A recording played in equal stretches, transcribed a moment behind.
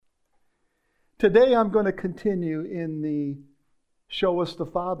Today I'm going to continue in the Show Us the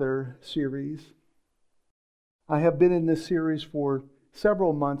Father series. I have been in this series for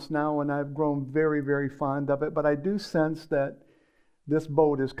several months now, and I've grown very, very fond of it. But I do sense that this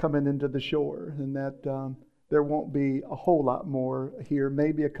boat is coming into the shore, and that there won't be a whole lot more here,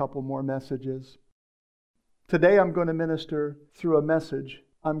 maybe a couple more messages. Today I'm going to minister through a message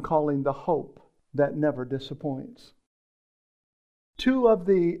I'm calling The Hope That Never Disappoints. Two of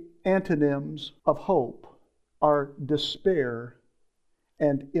the antonyms of hope are despair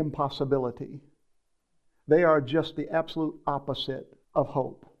and impossibility. They are just the absolute opposite of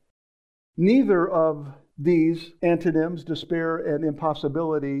hope. Neither of these antonyms, despair and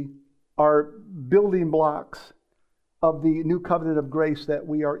impossibility, are building blocks of the new covenant of grace that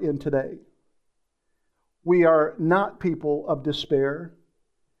we are in today. We are not people of despair,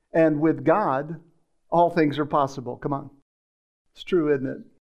 and with God, all things are possible. Come on. It's true, isn't it?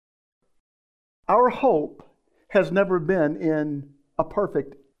 Our hope has never been in a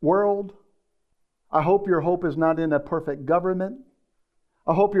perfect world. I hope your hope is not in a perfect government.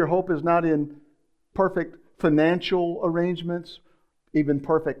 I hope your hope is not in perfect financial arrangements, even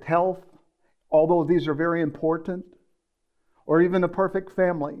perfect health, although these are very important, or even a perfect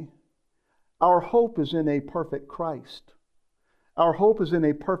family. Our hope is in a perfect Christ. Our hope is in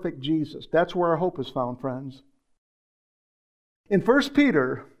a perfect Jesus. That's where our hope is found, friends. In 1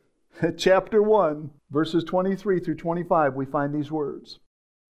 Peter chapter 1, verses 23 through 25, we find these words.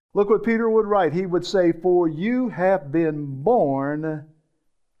 Look what Peter would write. He would say, "For you have been born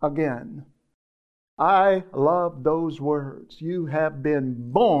again." I love those words. You have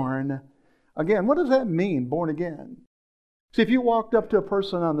been born again. What does that mean, born again? See, if you walked up to a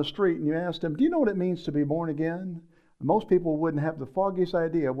person on the street and you asked them, "Do you know what it means to be born again?" Most people wouldn't have the foggiest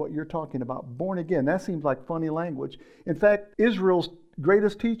idea what you're talking about. Born again, that seems like funny language. In fact, Israel's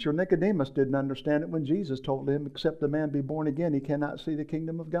greatest teacher, Nicodemus, didn't understand it when Jesus told him, "Except a man be born again, he cannot see the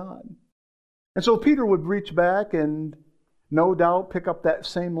kingdom of God." And so Peter would reach back and no doubt pick up that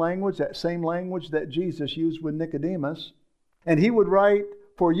same language that Jesus used with Nicodemus. And he would write,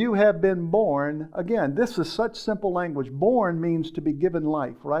 "For you have been born again." This is such simple language. Born means to be given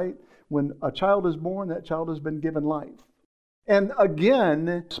life, right? When a child is born, that child has been given life. And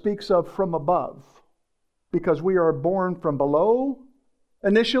again speaks of from above, because we are born from below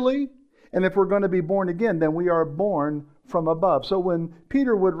initially, and if we're going to be born again, then we are born from above. So when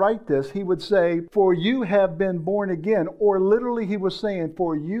Peter would write this, he would say, "For you have been born again," or literally he was saying,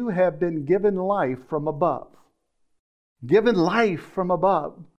 "For you have been given life from above." Given life from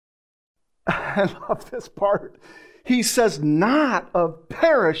above. I love this part. He says, "not of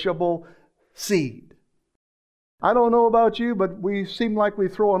perishable seed." I don't know about you, but we seem like we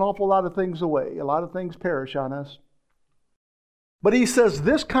throw an awful lot of things away. A lot of things perish on us. But he says,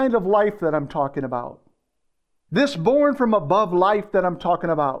 this kind of life that I'm talking about, this born from above life that I'm talking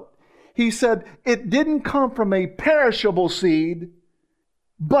about, he said, it didn't come from a perishable seed,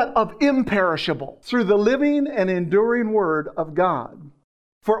 but of imperishable, through the living and enduring Word of God.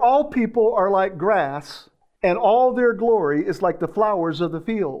 For all people are like grass, and all their glory is like the flowers of the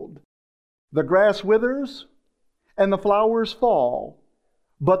field. The grass withers, and the flowers fall,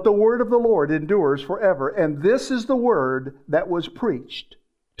 but the word of the Lord endures forever. And this is the word that was preached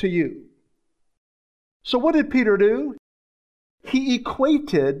to you. So what did Peter do? He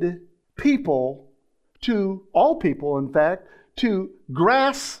equated people to, all people in fact, to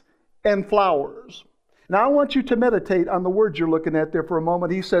grass and flowers. Now I want you to meditate on the words you're looking at there for a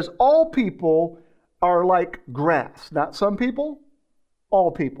moment. He says, all people are like grass. Not some people, all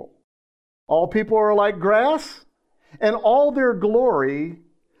people. All people are like grass, and all their glory,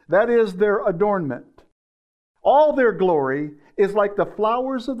 that is their adornment, all their glory is like the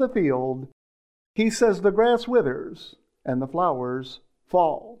flowers of the field. He says the grass withers and the flowers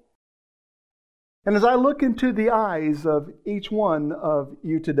fall. And as I look into the eyes of each one of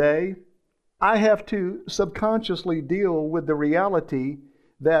you today, I have to subconsciously deal with the reality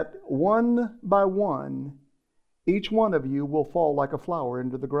that one by one, each one of you will fall like a flower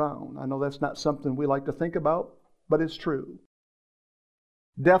into the ground. I know that's not something we like to think about, but it's true.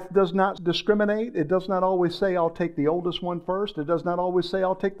 Death does not discriminate. It does not always say, I'll take the oldest one first. It does not always say,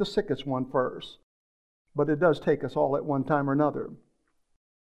 I'll take the sickest one first. But it does take us all at one time or another.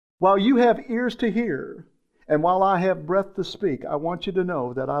 While you have ears to hear, and while I have breath to speak, I want you to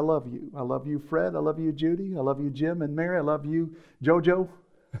know that I love you. I love you, Fred. I love you, Judy. I love you, Jim and Mary. I love you, Jojo.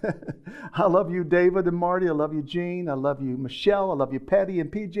 I love you, David and Marty. I love you, Jean. I love you, Michelle. I love you, Patty and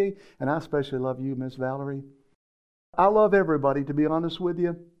PJ. And I especially love you, Miss Valerie. I love everybody, to be honest with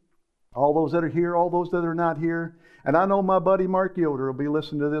you. All those that are here, all those that are not here. And I know my buddy Mark Yoder will be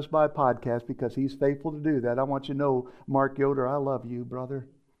listening to this by podcast because he's faithful to do that. I want you to know, Mark Yoder, I love you, brother.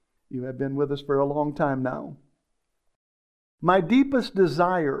 You have been with us for a long time now. My deepest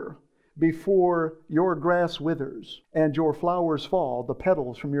desire before your grass withers and your flowers fall, the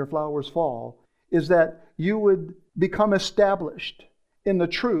petals from your flowers fall, is that you would become established in the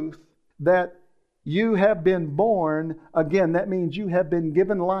truth that you have been born again. That means you have been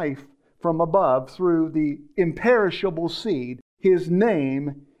given life from above through the imperishable seed. His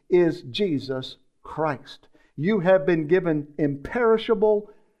name is Jesus Christ. You have been given imperishable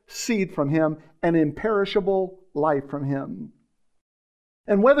seed from Him and imperishable life from Him.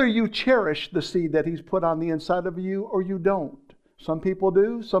 And whether you cherish the seed that He's put on the inside of you or you don't. Some people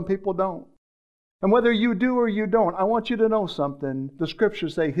do, some people don't. And whether you do or you don't, I want you to know something. The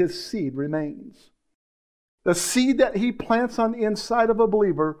Scriptures say His seed remains. The seed that He plants on the inside of a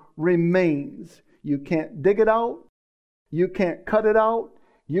believer remains. You can't dig it out. You can't cut it out.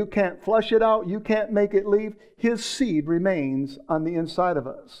 You can't flush it out. You can't make it leave. His seed remains on the inside of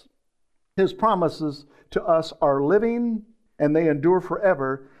us. His promises to us are living and they endure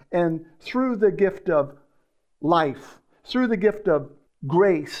forever. And through the gift of life, through the gift of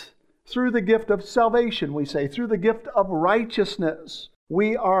grace, through the gift of salvation, we say, through the gift of righteousness,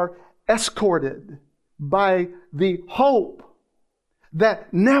 we are escorted by the hope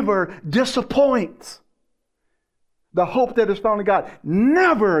that never disappoints. The hope that is found in God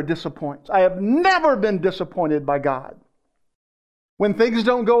never disappoints. I have never been disappointed by God. When things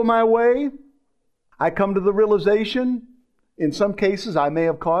don't go my way, I come to the realization, in some cases I may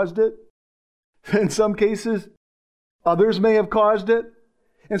have caused it. In some cases, others may have caused it.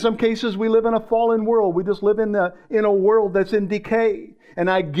 In some cases, we live in a fallen world. We just live in a world that's in decay. And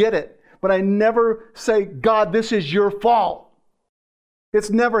I get it. But I never say, God, this is your fault. It's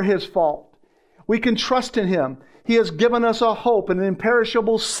never His fault. We can trust in Him. He has given us a hope, an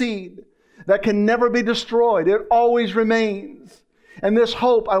imperishable seed that can never be destroyed. It always remains. And this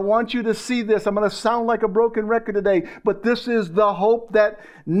hope, I want you to see this. I'm going to sound like a broken record today, but this is the hope that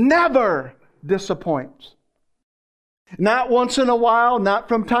never disappoints. Not once in a while, not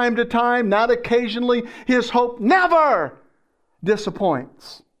from time to time, not occasionally. His hope never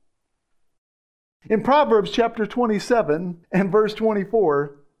disappoints. In Proverbs chapter 27 and verse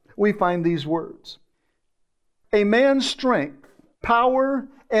 24, we find these words. A man's strength, power,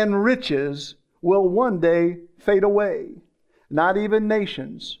 and riches will one day fade away. Not even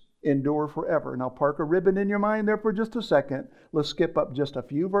nations endure forever. Now park a ribbon in your mind there for just a second. Let's skip up just a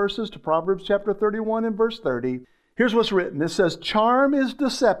few verses to Proverbs chapter 31 and verse 30. Here's what's written. It says, charm is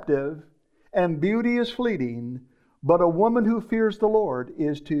deceptive and beauty is fleeting, but a woman who fears the Lord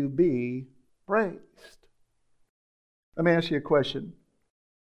is to be praised. Let me ask you a question.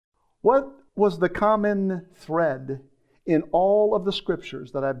 What was the common thread in all of the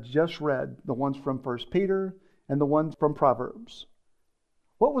scriptures that I've just read, the ones from 1 Peter and the ones from Proverbs?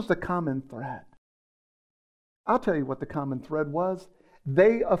 What was the common thread? I'll tell you what the common thread was.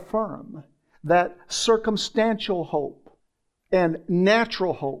 They affirm that circumstantial hope and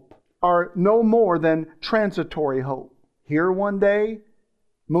natural hope are no more than transitory hope. Here one day,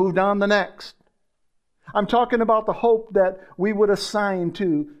 moved on the next. I'm talking about the hope that we would assign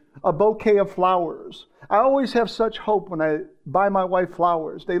to a bouquet of flowers. I always have such hope when I buy my wife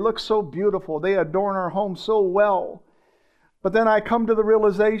flowers. They look so beautiful. They adorn our home so well. But then I come to the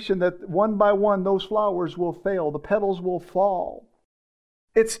realization that one by one, those flowers will fail. The petals will fall.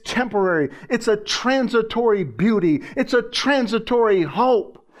 It's temporary. It's a transitory beauty. It's a transitory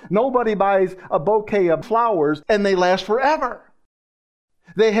hope. Nobody buys a bouquet of flowers and they last forever.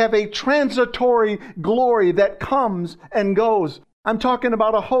 They have a transitory glory that comes and goes. I'm talking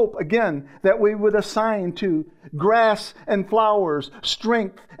about a hope, again, that we would assign to grass and flowers,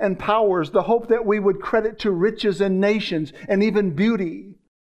 strength and powers, the hope that we would credit to riches and nations and even beauty.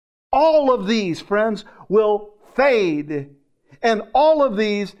 All of these, friends, will fade. And all of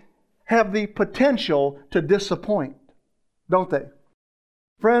these have the potential to disappoint, don't they?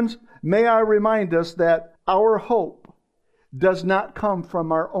 Friends, may I remind us that our hope does not come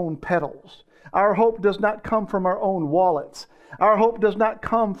from our own petals. Our hope does not come from our own wallets. Our hope does not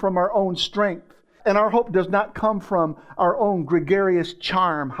come from our own strength. And our hope does not come from our own gregarious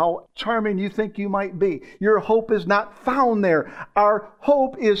charm, how charming you think you might be. Your hope is not found there. Our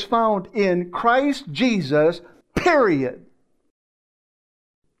hope is found in Christ Jesus, period.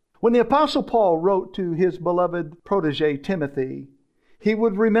 When the Apostle Paul wrote to his beloved protege, Timothy, he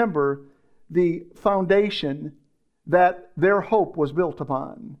would remember the foundation that their hope was built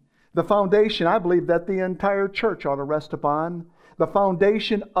upon. The foundation, I believe, that the entire church ought to rest upon. the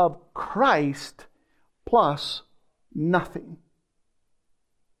foundation of Christ plus nothing.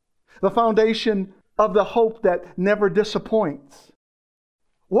 The foundation of the hope that never disappoints.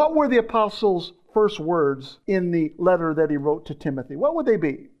 What were the apostles' first words in the letter that he wrote to Timothy? What would they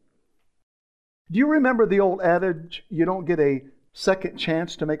be? Do you remember the old adage, you don't get a second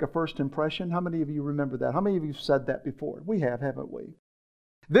chance to make a first impression? How many of you remember that? How many of you have said that before? We have, haven't we?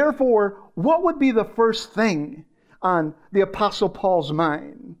 Therefore, what would be the first thing on the Apostle Paul's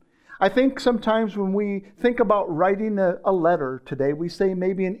mind? I think sometimes when we think about writing a letter today, we say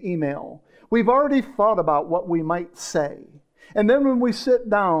maybe an email. We've already thought about what we might say. And then when we sit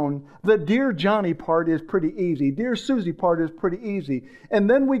down, the Dear Johnny part is pretty easy. Dear Susie part is pretty easy. And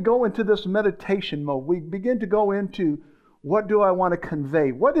then we go into this meditation mode. We begin to go into, what do I want to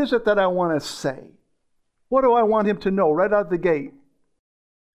convey? What is it that I want to say? What do I want him to know right out the gate?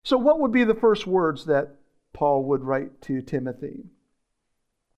 So what would be the first words that Paul would write to Timothy?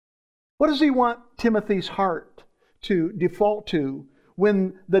 What does he want Timothy's heart to default to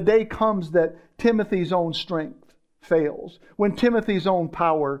when the day comes that Timothy's own strength fails, when Timothy's own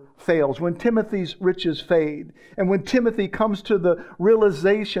power fails, when Timothy's riches fade, and when Timothy comes to the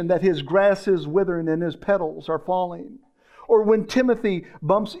realization that his grass is withering and his petals are falling, or when Timothy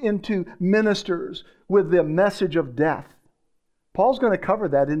bumps into ministers with the message of death? Paul's going to cover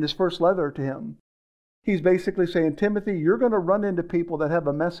that in his first letter to him. He's basically saying, Timothy, you're going to run into people that have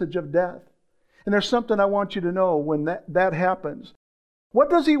a message of death. And there's something I want you to know when that happens. What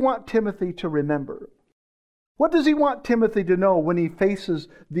does he want Timothy to remember? What does he want Timothy to know when he faces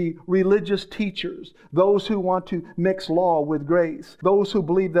the religious teachers, those who want to mix law with grace, those who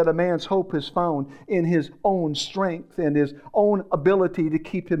believe that a man's hope is found in his own strength and his own ability to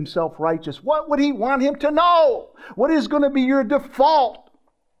keep himself righteous? What would he want him to know? What is going to be your default?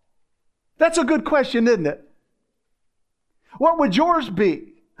 That's a good question, isn't it? What would yours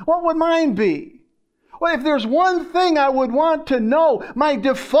be? What would mine be? Well, if there's one thing I would want to know, my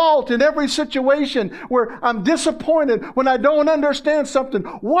default in every situation where I'm disappointed, when I don't understand something,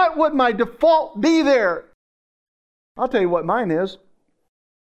 what would my default be there? I'll tell you what mine is.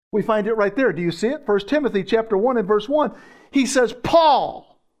 We find it right there. Do you see it? 1 Timothy chapter 1 and verse 1. He says,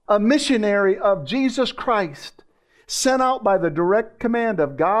 Paul, a missionary of Jesus Christ, sent out by the direct command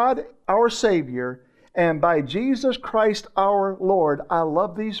of God, our Savior, and by Jesus Christ our Lord. I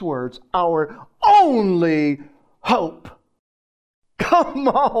love these words. Our only hope. Come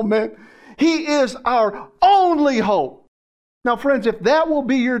on, man. He is our only hope. Now, friends, if that will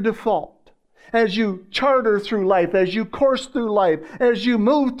be your default, as you charter through life, as you course through life, as you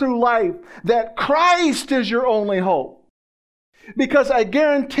move through life, that Christ is your only hope. Because I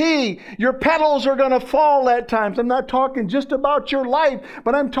guarantee your petals are going to fall at times. I'm not talking just about your life,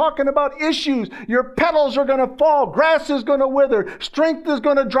 but I'm talking about issues. Your petals are going to fall. Grass is going to wither. Strength is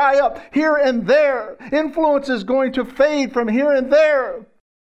going to dry up here and there. Influence is going to fade from here and there.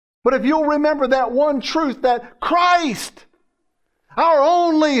 But if you'll remember that one truth, that Christ, our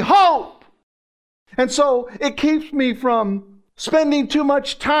only hope. And so it keeps me from spending too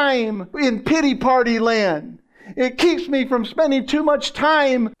much time in pity party land. It keeps me from spending too much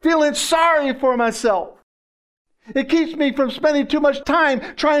time feeling sorry for myself. It keeps me from spending too much time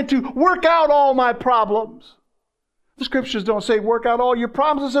trying to work out all my problems. The scriptures don't say work out all your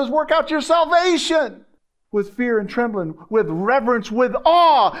problems. It says work out your salvation with fear and trembling, with reverence, with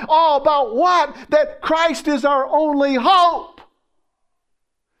awe. All about what? That Christ is our only hope.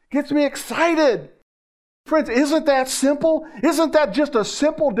 Gets me excited. Friends, isn't that simple? Isn't that just a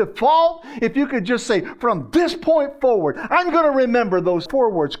simple default? If you could just say, from this point forward, I'm going to remember those 4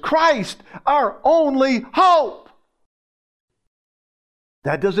 words. Christ, our only hope.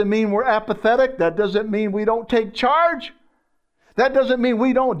 That doesn't mean we're apathetic. That doesn't mean we don't take charge. That doesn't mean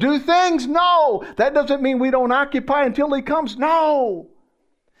we don't do things. No. That doesn't mean we don't occupy until He comes. No.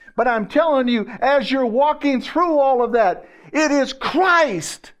 But I'm telling you, as you're walking through all of that, it is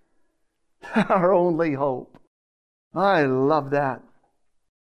Christ, our only hope. I love that.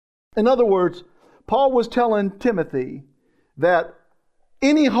 In other words, Paul was telling Timothy that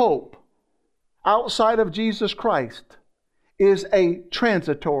any hope outside of Jesus Christ is a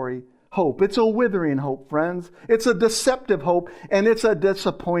transitory hope. It's a withering hope, friends. It's a deceptive hope, and it's a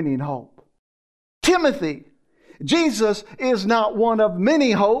disappointing hope. Timothy, Jesus is not one of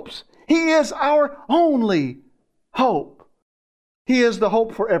many hopes. He is our only hope. He is the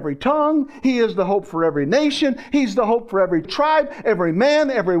hope for every tongue. He is the hope for every nation. He's the hope for every tribe, every man,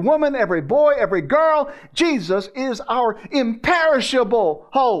 every woman, every boy, every girl. Jesus is our imperishable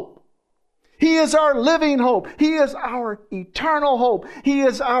hope. He is our living hope. He is our eternal hope. He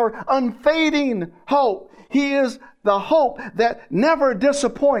is our unfading hope. He is the hope that never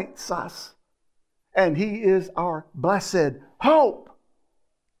disappoints us. And He is our blessed hope.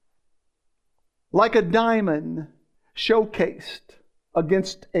 Like a diamond showcased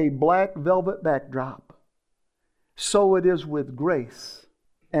against a black velvet backdrop, so it is with grace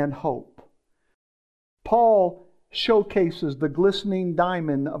and hope. Paul showcases the glistening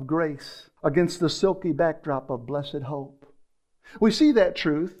diamond of grace against the silky backdrop of blessed hope. We see that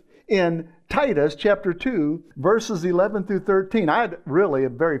truth in Titus chapter 2, verses 11 through 13. I really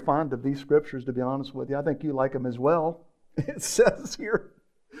am very fond of these scriptures, to be honest with you. I think you like them as well. It says here,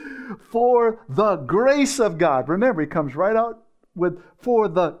 for the grace of God. Remember, he comes right out with, for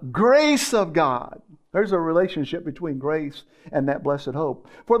the grace of God. There's a relationship between grace and that blessed hope.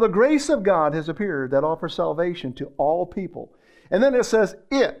 For the grace of God has appeared that offers salvation to all people. And then it says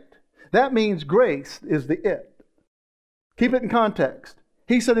it. That means grace is the it. Keep it in context.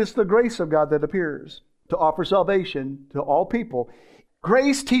 He said it's the grace of God that appears to offer salvation to all people.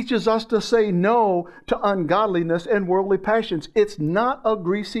 Grace teaches us to say no to ungodliness and worldly passions. It's not a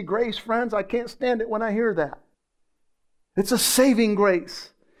greasy grace, friends. I can't stand it when I hear that. It's a saving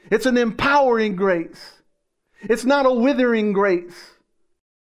grace. It's an empowering grace. It's not a withering grace.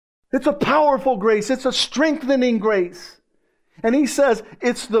 It's a powerful grace. It's a strengthening grace. And he says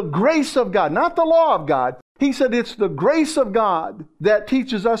it's the grace of God, not the law of God. He said it's the grace of God that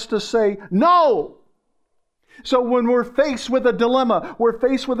teaches us to say no. So when we're faced with a dilemma, we're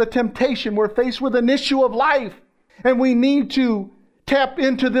faced with a temptation, we're faced with an issue of life, and we need to tap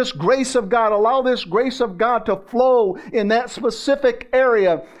into this grace of God, allow this grace of God to flow in that specific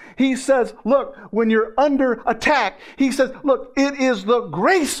area. He says, look, when you're under attack, he says, look, it is the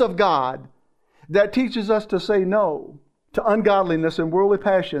grace of God that teaches us to say no to ungodliness and worldly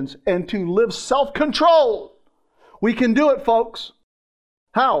passions and to live self-controlled. We can do it, folks.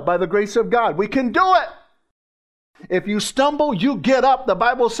 How? By the grace of God. We can do it. If you stumble, you get up. The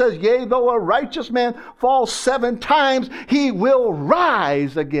Bible says, yea, though a righteous man falls 7 times, he will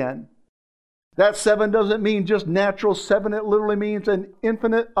rise again. That 7 doesn't mean just natural 7. It literally means an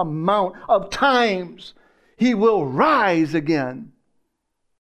infinite amount of times. He will rise again.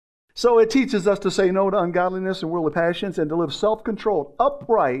 So it teaches us to say no to ungodliness and worldly passions and to live self-controlled,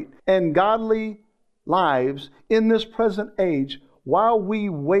 upright, and godly lives in this present age while we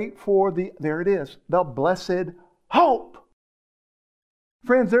wait for the blessed hope.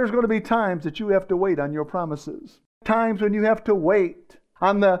 Friends, there's going to be times that you have to wait on your promises. Times when you have to wait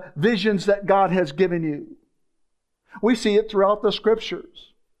on the visions that God has given you. We see it throughout the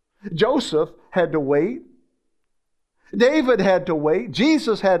scriptures. Joseph had to wait. David had to wait.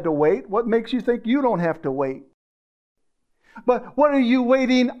 Jesus had to wait. What makes you think you don't have to wait? But what are you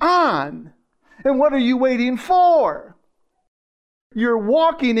waiting on? And what are you waiting for? You're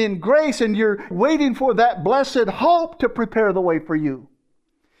walking in grace and you're waiting for that blessed hope to prepare the way for you.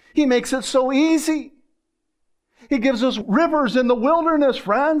 He makes it so easy. He gives us rivers in the wilderness,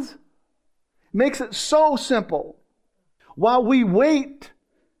 friends. Makes it so simple. While we wait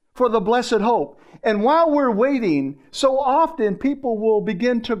for the blessed hope. And while we're waiting, so often people will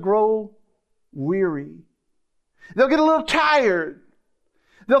begin to grow weary. They'll get a little tired.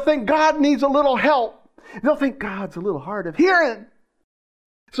 They'll think God needs a little help. They'll think God's a little hard of hearing.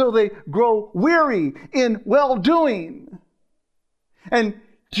 So they grow weary in well-doing. And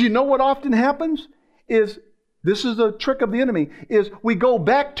do you know what often happens? This is a trick of the enemy, is we go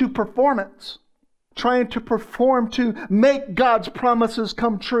back to performance, trying to perform to make God's promises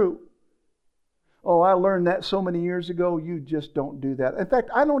come true. Oh, I learned that so many years ago. You just don't do that. In fact,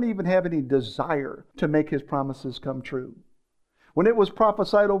 I don't even have any desire to make His promises come true. When it was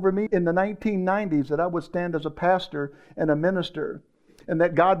prophesied over me in the 1990s that I would stand as a pastor and a minister and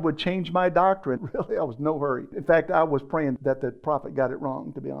that God would change my doctrine, really, I was no hurry. In fact, I was praying that the prophet got it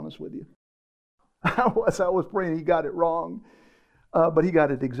wrong, to be honest with you. I was praying he got it wrong, but he got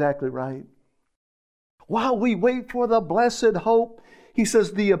it exactly right. While we wait for the blessed hope, he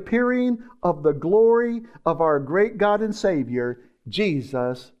says, the appearing of the glory of our great God and Savior,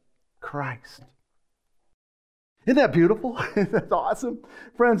 Jesus Christ. Isn't that beautiful? That's awesome.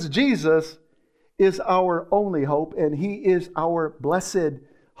 Friends, Jesus is our only hope, and He is our blessed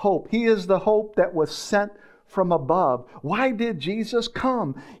hope. He is the hope that was sent from above. Why did Jesus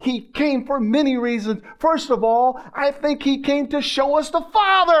come? He came for many reasons. First of all, I think He came to show us the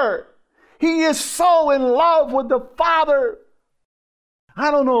Father. He is so in love with the Father. I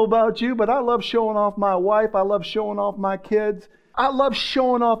don't know about you, but I love showing off my wife. I love showing off my kids. I love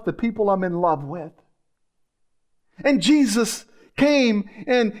showing off the people I'm in love with. And Jesus came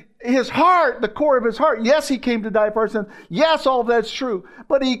in his heart, the core of his heart. Yes, he came to die for our sins. Yes, all that's true.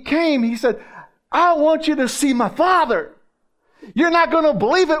 But he came, he said, I want you to see my Father. You're not going to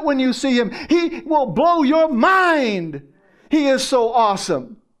believe it when you see him. He will blow your mind. He is so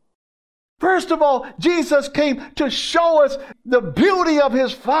awesome. First of all, Jesus came to show us the beauty of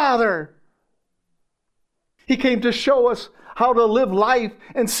his Father. He came to show us how to live life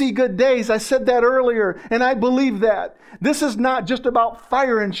and see good days. I said that earlier, and I believe that. This is not just about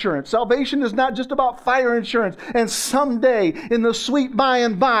fire insurance. Salvation is not just about fire insurance. And someday, in the sweet by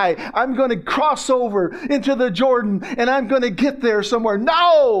and by, I'm going to cross over into the Jordan, and I'm going to get there somewhere.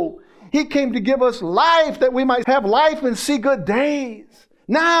 No! He came to give us life, that we might have life and see good days.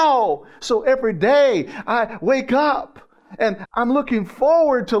 Now! So every day, I wake up, and I'm looking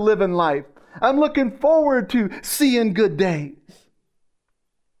forward to living life. I'm looking forward to seeing good days.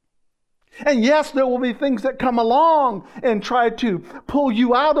 And yes, there will be things that come along and try to pull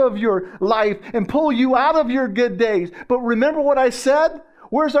you out of your life and pull you out of your good days. But remember what I said?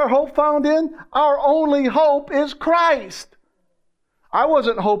 Where's our hope found in? Our only hope is Christ. I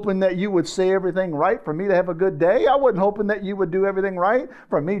wasn't hoping that you would say everything right for me to have a good day. I wasn't hoping that you would do everything right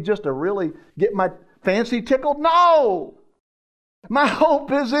for me just to really get my fancy tickled. No! My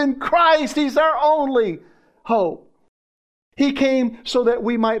hope is in Christ. He's our only hope. He came so that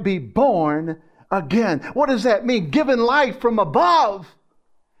we might be born again. What does that mean? Given life from above.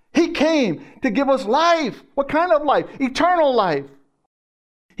 He came to give us life. What kind of life? Eternal life.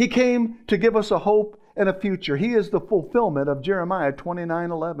 He came to give us a hope and a future. He is the fulfillment of Jeremiah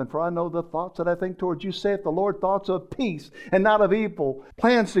 29:11. For I know the thoughts that I think towards you, saith the Lord, thoughts of peace and not of evil,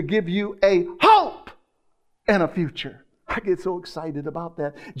 plans to give you a hope and a future. I get so excited about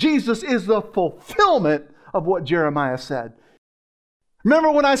that. Jesus is the fulfillment of what Jeremiah said.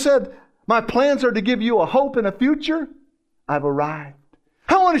 Remember when I said, my plans are to give you a hope and a future? I've arrived.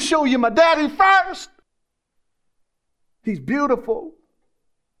 I want to show you my daddy first. He's beautiful.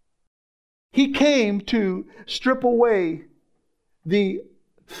 He came to strip away the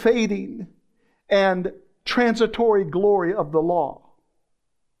fading and transitory glory of the law.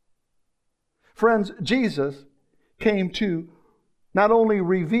 Friends, Jesus came to not only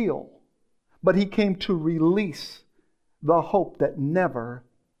reveal, but he came to release the hope that never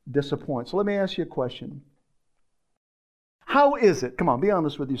disappoints. So let me ask you a question. How is it, come on, be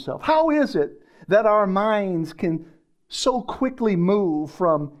honest with yourself, how is it that our minds can so quickly move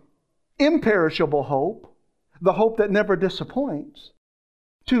from imperishable hope, the hope that never disappoints,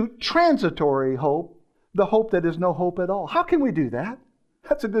 to transitory hope, the hope that is no hope at all? How can we do that?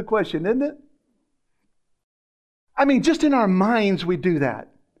 That's a good question, isn't it? I mean, just in our minds we do that.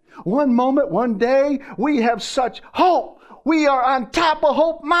 One moment, one day, we have such hope. We are on top of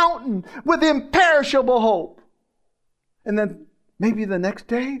Hope Mountain with imperishable hope. And then maybe the next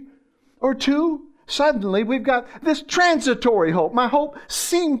day or two, suddenly we've got this transitory hope. My hope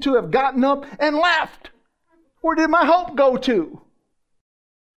seemed to have gotten up and left. Where did my hope go to?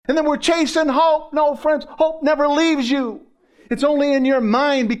 And then we're chasing hope. No, friends, hope never leaves you. It's only in your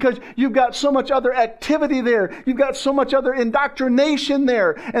mind because you've got so much other activity there. You've got so much other indoctrination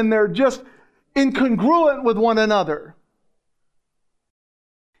there. And they're just incongruent with one another.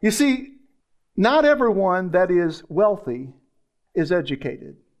 You see, not everyone that is wealthy is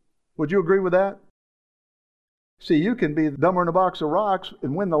educated. Would you agree with that? See, you can be dumber than a box of rocks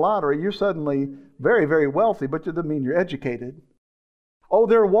and win the lottery. You're suddenly very, very wealthy, but it doesn't mean you're educated. Oh,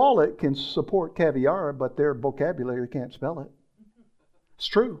 their wallet can support caviar, but their vocabulary can't spell it. It's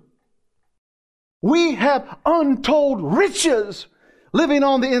true. We have untold riches living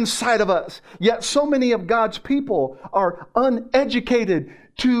on the inside of us. Yet so many of God's people are uneducated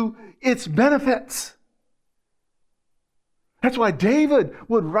to its benefits. That's why David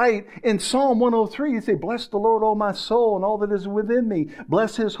would write in Psalm 103, he'd say, bless the Lord, O my soul, and all that is within me.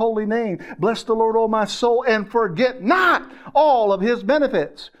 Bless his holy name. Bless the Lord, O my soul, and forget not all of his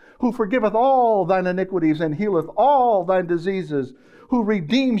benefits, who forgiveth all thine iniquities and healeth all thine diseases, who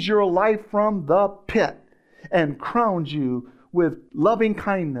redeems your life from the pit and crowns you with loving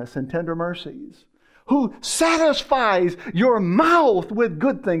kindness and tender mercies, who satisfies your mouth with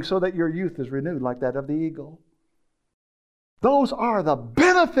good things so that your youth is renewed like that of the eagle. Those are the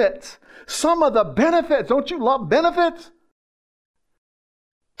benefits. Some of the benefits. Don't you love benefits?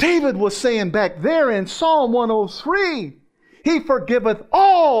 David was saying back there in Psalm 103, he forgiveth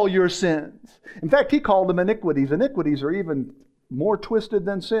all your sins. In fact, he called them iniquities. Iniquities are even more twisted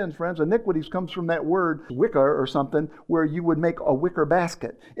than sins, friends. Iniquities comes from that word wicker or something, where you would make a wicker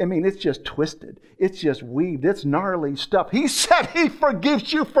basket. I mean, it's just twisted. It's just weaved. It's gnarly stuff. He said he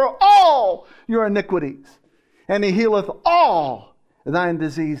forgives you for all your iniquities. and He healeth all thine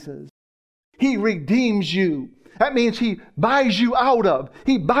diseases. He redeems you. That means He buys you out of.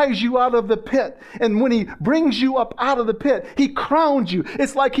 He buys you out of the pit. And when He brings you up out of the pit, He crowns you.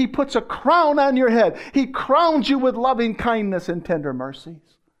 It's like He puts a crown on your head. He crowns you with loving kindness and tender mercies.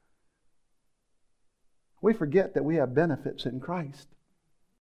 We forget that we have benefits in Christ.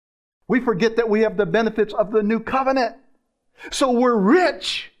 We forget that we have the benefits of the new covenant. So we're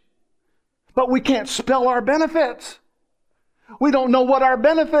rich, but we can't spell our benefits. We don't know what our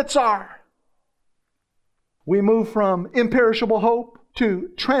benefits are. We move from imperishable hope to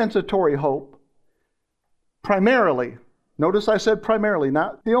transitory hope. Primarily, notice I said primarily,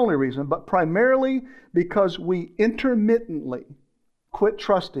 not the only reason, but primarily because we intermittently quit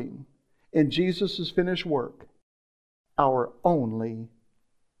trusting in Jesus' finished work, our only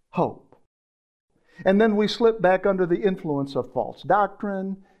hope. And then we slip back under the influence of false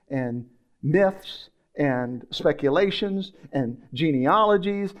doctrine and myths and speculations and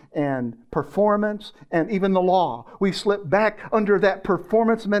genealogies and performance and even the law. We slip back under that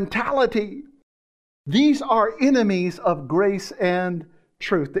performance mentality. These are enemies of grace and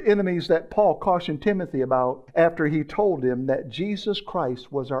truth, the enemies that Paul cautioned Timothy about after he told him that Jesus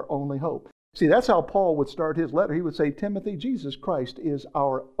Christ was our only hope. See, that's how Paul would start his letter. He would say, Timothy, Jesus Christ is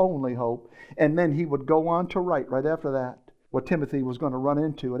our only hope. And then he would go on to write right after that what Timothy was going to run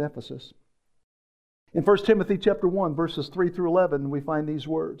into at Ephesus. In 1 Timothy chapter 1, verses 3 through 11, we find these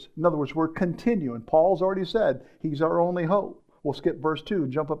words. In other words, we're continuing. Paul's already said He's our only hope. We'll skip verse 2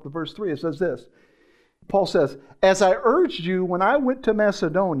 and jump up to verse 3. It says this. Paul says, as I urged you when I went to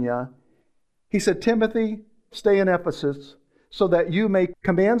Macedonia, he said, Timothy, stay in Ephesus so that you may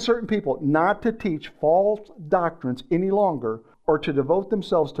command certain people not to teach false doctrines any longer or to devote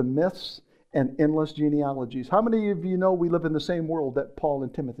themselves to myths and endless genealogies. How many of you know we live in the same world that Paul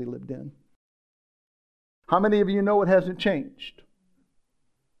and Timothy lived in? How many of you know it hasn't changed?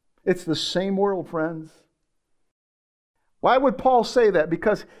 It's the same world, friends. Why would Paul say that?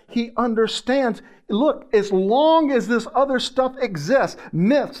 Because he understands, look, as long as this other stuff exists,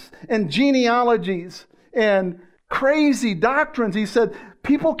 myths and genealogies and crazy doctrines, he said,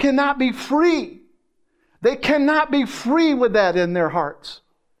 people cannot be free. They cannot be free with that in their hearts.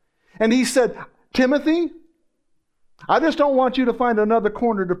 And he said, Timothy, I just don't want you to find another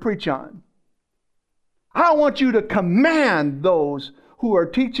corner to preach on. I want you to command those who are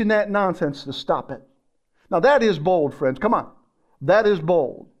teaching that nonsense to stop it. Now that is bold, friends. Come on. That is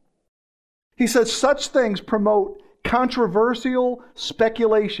bold. He says such things promote controversial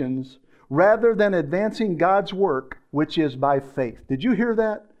speculations rather than advancing God's work, which is by faith. Did you hear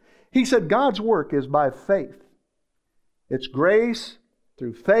that? He said God's work is by faith. It's grace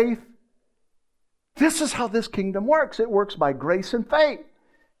through faith. This is how this kingdom works. It works by grace and faith.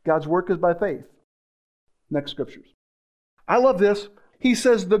 God's work is by faith. Next scriptures. I love this. He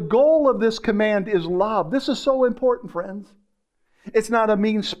says the goal of this command is love. This is so important, friends. It's not a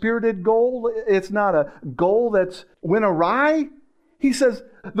mean-spirited goal. It's not a goal that's went awry. He says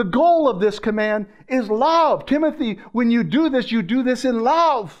the goal of this command is love. Timothy, when you do this in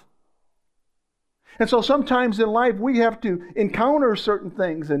love. And so sometimes in life we have to encounter certain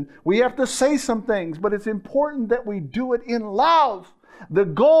things and we have to say some things, but it's important that we do it in love. The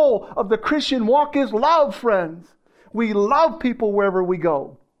goal of the Christian walk is love, friends. We love people wherever we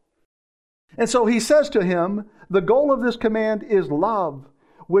go. And so he says to him, the goal of this command is love,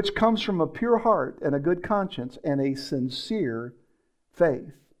 which comes from a pure heart and a good conscience and a sincere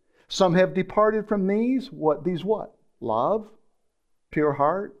faith. Some have departed from these. What? Love, pure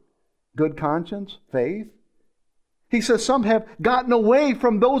heart, good conscience, faith. He says some have gotten away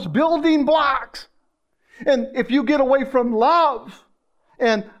from those building blocks. And if you get away from love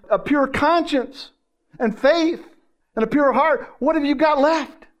and a pure conscience and faith and a pure heart, what have you got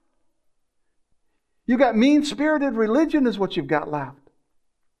left? You got mean-spirited religion is what you've got left.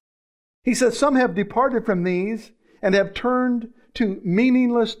 He says some have departed from these and have turned to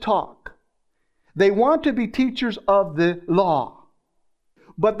meaningless talk. They want to be teachers of the law,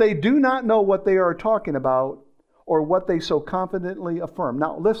 but they do not know what they are talking about or what they so confidently affirm.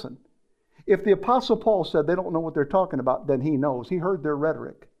 Now listen, if the Apostle Paul said they don't know what they're talking about, then he knows. He heard their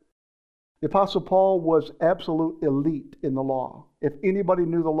rhetoric. The Apostle Paul was absolute elite in the law. If anybody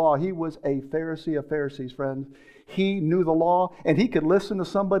knew the law, he was a Pharisee of Pharisees, friends. He knew the law, and he could listen to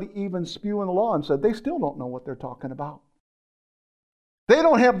somebody even spewing the law and said, they still don't know what they're talking about. They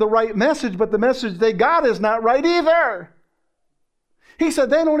don't have the right message, but the message they got is not right either. He said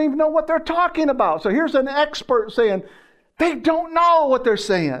they don't even know what they're talking about. So here's an expert saying, they don't know what they're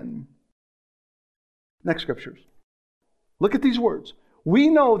saying. Next scriptures. Look at these words. We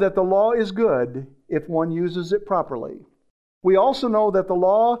know that the law is good if one uses it properly. We also know that the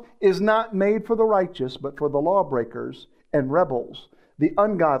law is not made for the righteous, but for the lawbreakers and rebels, the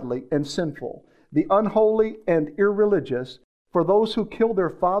ungodly and sinful, the unholy and irreligious, for those who kill their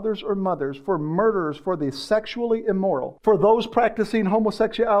fathers or mothers, for murderers, for the sexually immoral, for those practicing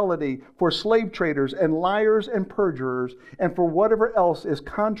homosexuality, for slave traders and liars and perjurers, and for whatever else is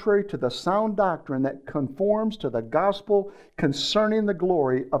contrary to the sound doctrine that conforms to the gospel concerning the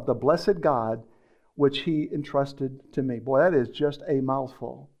glory of the blessed God, which He entrusted to me. Boy, that is just a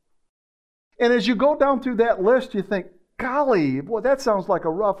mouthful. And as you go down through that list, you think, golly, boy, that sounds like a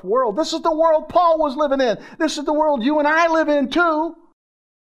rough world. This is the world Paul was living in. This is the world you and I live in too.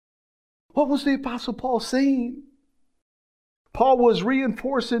 What was the Apostle Paul saying? Paul was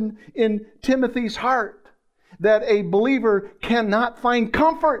reinforcing in Timothy's heart that a believer cannot find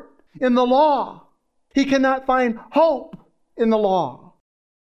comfort in the law. He cannot find hope in the law.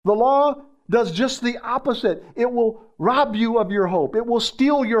 The law does just the opposite. It will rob you of your hope. It will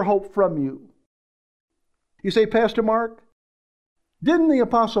steal your hope from you. You say, Pastor Mark, didn't the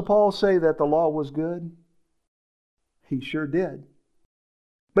Apostle Paul say that the law was good? He sure did.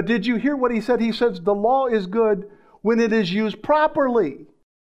 But did you hear what he said? He says the law is good when it is used properly.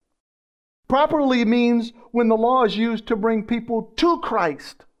 Properly means when the law is used to bring people to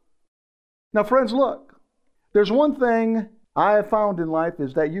Christ. Now, friends, look. There's one thing I have found in life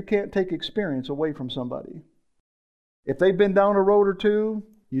is that you can't take experience away from somebody. If they've been down a road or two,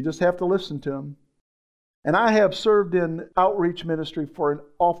 you just have to listen to them. And I have served in outreach ministry for an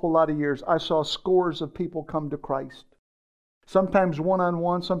awful lot of years. I saw scores of people come to Christ. Sometimes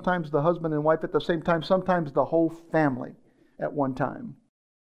one-on-one, sometimes the husband and wife at the same time, sometimes the whole family at one time.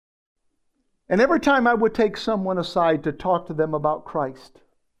 And every time I would take someone aside to talk to them about Christ,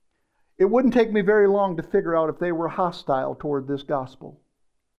 it wouldn't take me very long to figure out if they were hostile toward this gospel.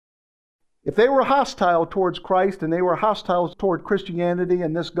 If they were hostile towards Christ and they were hostile toward Christianity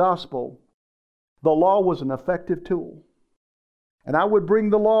and this gospel, the law was an effective tool. And I would bring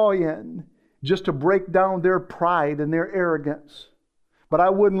the law in just to break down their pride and their arrogance. But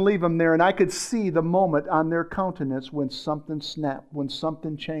I wouldn't leave them there, and I could see the moment on their countenance when something snapped, when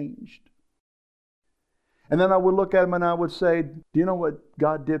something changed. And then I would look at them and I would say, do you know what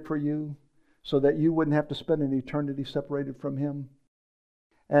God did for you so that you wouldn't have to spend an eternity separated from Him?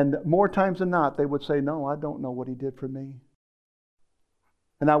 And more times than not, they would say, no, I don't know what He did for me.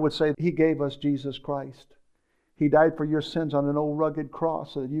 And I would say, He gave us Jesus Christ. He died for your sins on an old rugged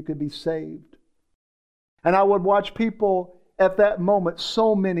cross so that you could be saved. And I would watch people at that moment,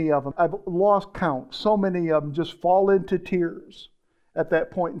 so many of them, I've lost count, so many of them just fall into tears at that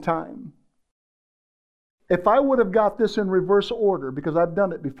point in time. If I would have got this in reverse order, because I've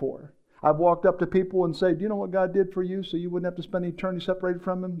done it before, I've walked up to people and said, do you know what God did for you so you wouldn't have to spend eternity separated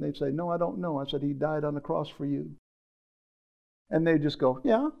from Him? They'd say, no, I don't know. I said, He died on the cross for you. And they just go,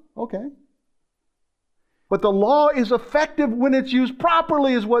 yeah, okay. But the law is effective when it's used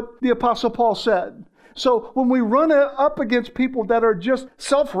properly, is what the Apostle Paul said. So when we run up against people that are just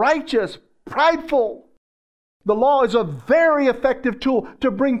self-righteous, prideful, the law is a very effective tool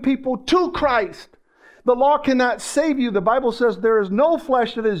to bring people to Christ. The law cannot save you. The Bible says there is no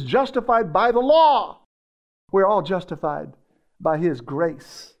flesh that is justified by the law. We're all justified by His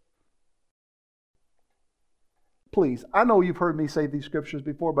grace. Please, I know you've heard me say these scriptures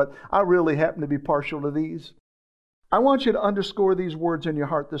before, but I really happen to be partial to these. I want you to underscore these words in your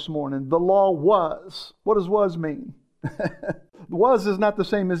heart this morning. The law was. What does was mean? Was is not the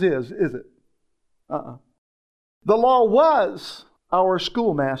same as is it? The law was our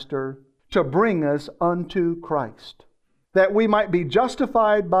schoolmaster to bring us unto Christ, that we might be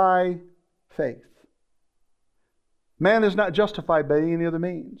justified by faith. Man is not justified by any other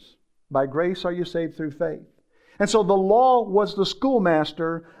means. By grace are you saved through faith. And so the law was the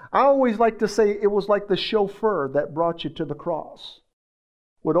schoolmaster. I always like to say it was like the chauffeur that brought you to the cross.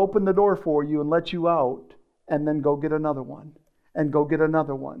 Would open the door for you and let you out, and then go get another one, and go get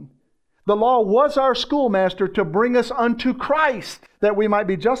another one. The law was our schoolmaster to bring us unto Christ, that we might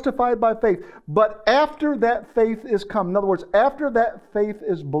be justified by faith. But after that faith is come, in other words, after that faith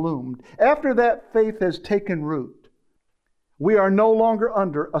is bloomed, after that faith has taken root, we are no longer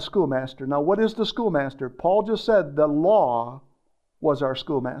under a schoolmaster. Now, what is the schoolmaster? Paul just said the law was our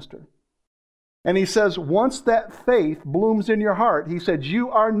schoolmaster. And he says, once that faith blooms in your heart, he said,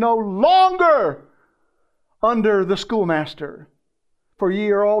 you are no longer under the schoolmaster. For ye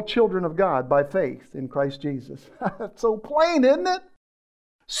are all children of God by faith in Christ Jesus. That's so plain, isn't it?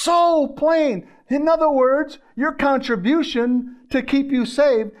 So plain. In other words, your contribution to keep you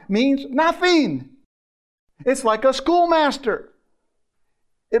saved means nothing. It's like a schoolmaster.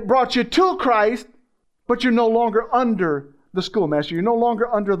 It brought you to Christ, but you're no longer under the schoolmaster. You're no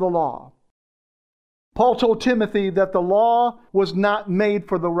longer under the law. Paul told Timothy that the law was not made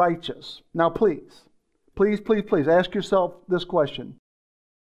for the righteous. Now please ask yourself this question.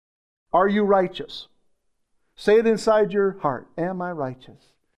 Are you righteous? Say it inside your heart. Am I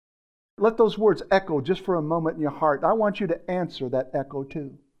righteous? Let those words echo just for a moment in your heart. I want you to answer that echo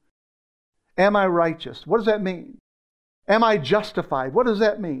too. Am I righteous? What does that mean? Am I justified? What does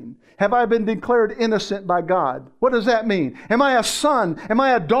that mean? Have I been declared innocent by God? What does that mean? Am I a son? Am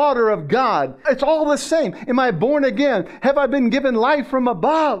I a daughter of God? It's all the same. Am I born again? Have I been given life from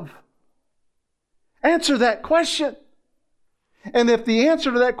above? Answer that question. And if the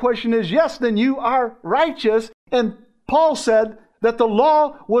answer to that question is yes, then you are righteous. And Paul said that the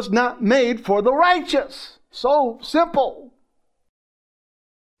law was not made for the righteous. So simple.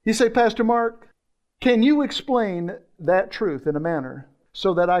 You say, Pastor Mark, can you explain that truth in a manner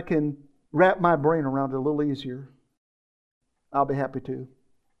so that I can wrap my brain around it a little easier? I'll be happy to.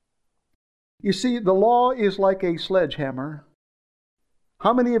 You see, the law is like a sledgehammer.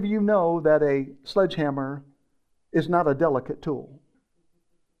 How many of you know that a sledgehammer is not a delicate tool?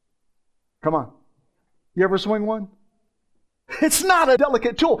 Come on. You ever swing one? It's not a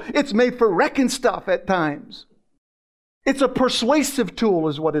delicate tool. It's made for wrecking stuff at times. It's a persuasive tool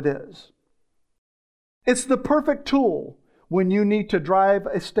is what it is. It's the perfect tool when you need to drive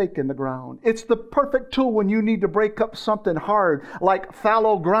a stake in the ground. It's the perfect tool when you need to break up something hard, like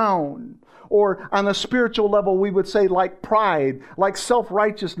fallow ground. Or on a spiritual level, we would say like pride, like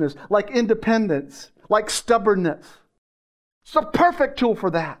self-righteousness, like independence, like stubbornness. It's the perfect tool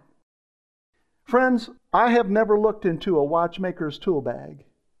for that. Friends, I have never looked into a watchmaker's tool bag.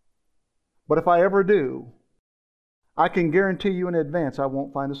 But if I ever do, I can guarantee you in advance I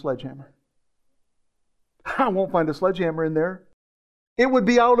won't find a sledgehammer. I won't find a sledgehammer in there. It would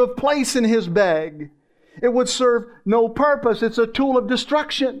be out of place in his bag. It would serve no purpose. It's a tool of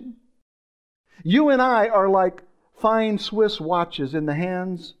destruction. You and I are like fine Swiss watches in the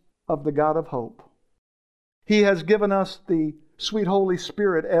hands of the God of hope. He has given us the sweet Holy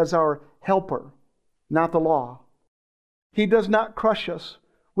Spirit as our helper, not the law. He does not crush us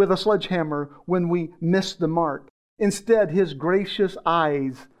with a sledgehammer when we miss the mark. Instead, His gracious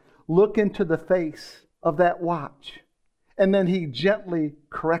eyes look into the face of that watch, and then He gently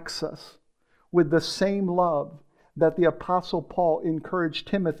corrects us with the same love that the Apostle Paul encouraged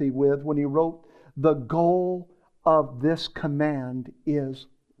Timothy with when he wrote, "The goal of this command is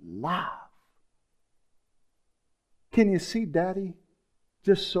love." Can you see Daddy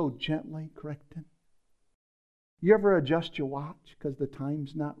just so gently correcting? You ever adjust your watch because the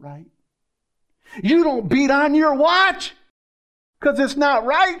time's not right? You don't beat on your watch because it's not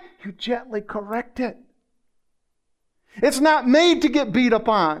right. You gently correct it. It's not made to get beat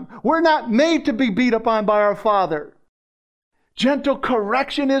upon. We're not made to be beat upon by our Father. Gentle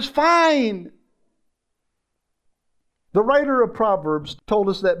correction is fine. The writer of Proverbs told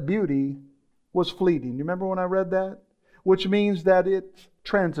us that beauty was fleeting. You remember when I read that? Which means that it's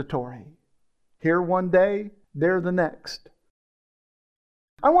transitory. Here one day, there the next.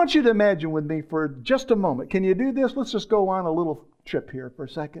 I want you to imagine with me for just a moment. Can you do this? Let's just go on a little trip here for a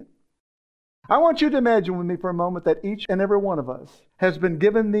second. I want you to imagine with me for a moment that each and every one of us has been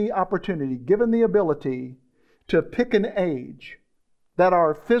given the opportunity, given the ability to pick an age that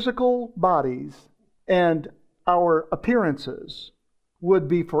our physical bodies and our appearances would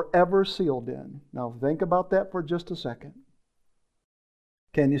be forever sealed in. Now think about that for just a second.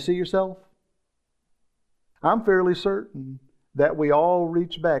 Can you see yourself? I'm fairly certain that we all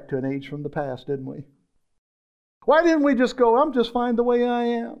reached back to an age from the past, didn't we? Why didn't we just go, I'm just fine the way I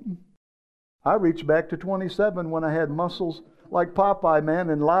am? I reached back to 27 when I had muscles like Popeye, man,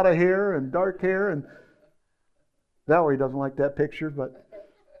 and a lot of hair and dark hair. And Valerie doesn't like that picture, but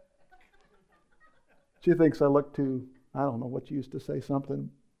she thinks I look too, I don't know what you used to say, something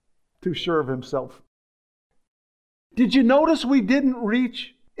too sure of himself. Did you notice we didn't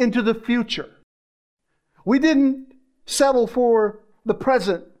reach into the future? We didn't settle for the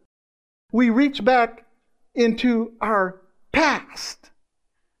present. We reached back into our past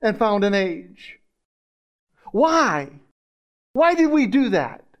and found an age. Why? Why did we do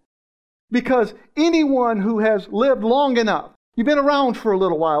that? Because anyone who has lived long enough, you've been around for a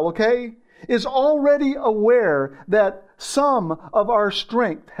little while, okay, is already aware that some of our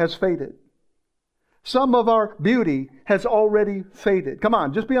strength has faded. Some of our beauty has already faded. Come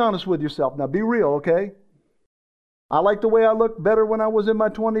on, just be honest with yourself. Now be real, okay? I like the way I looked better when I was in my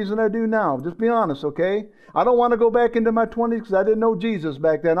 20s than I do now. Just be honest, okay? I don't want to go back into my 20s because I didn't know Jesus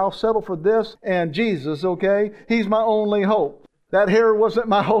back then. I'll settle for this and Jesus, okay? He's my only hope. That hair wasn't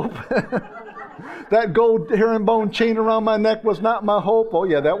my hope. That gold herringbone chain around my neck was not my hope. Oh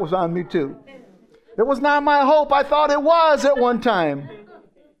yeah, that was on me too. It was not my hope. I thought it was at one time.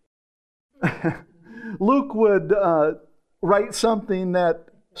 Luke would write something that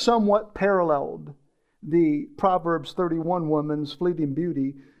somewhat paralleled the Proverbs 31 woman's fleeting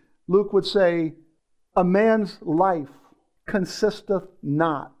beauty. Luke would say, a man's life consisteth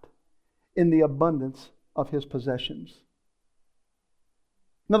not in the abundance of his possessions.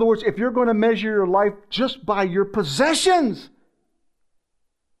 In other words, if you're going to measure your life just by your possessions,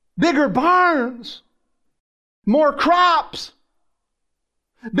 bigger barns, more crops,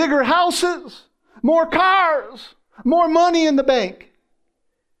 bigger houses, more cars, more money in the bank.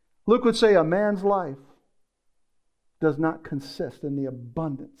 Luke would say a man's life does not consist in the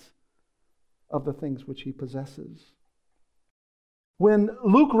abundance of the things which he possesses. When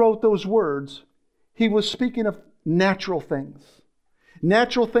Luke wrote those words, he was speaking of natural things.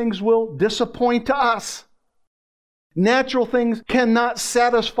 Natural things will disappoint us. Natural things cannot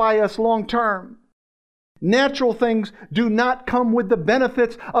satisfy us long term. Natural things do not come with the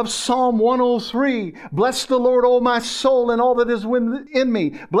benefits of Psalm 103. Bless the Lord, O my soul, and all that is within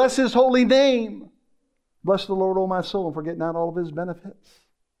me. Bless His holy name. Bless the Lord, O my soul, and forget not all of His benefits.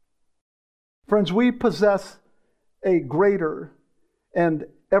 Friends, we possess a greater and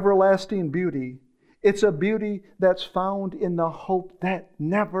everlasting beauty. It's a beauty that's found in the hope that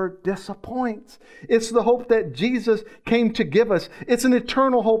never disappoints. It's the hope that Jesus came to give us. It's an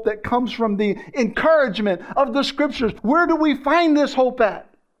eternal hope that comes from the encouragement of the Scriptures. Where do we find this hope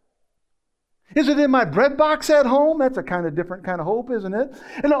at? Is it in my bread box at home? That's a kind of different kind of hope, isn't it?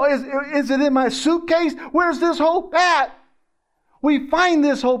 Is it in my suitcase? Where's this hope at? We find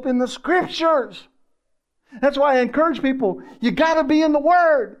this hope in the Scriptures. That's why I encourage people, you got to be in the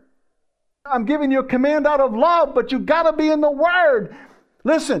Word. I'm giving you a command out of love, but you got to be in the Word.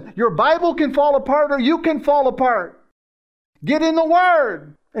 Listen, your Bible can fall apart or you can fall apart. Get in the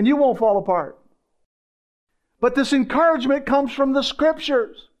Word and you won't fall apart. But this encouragement comes from the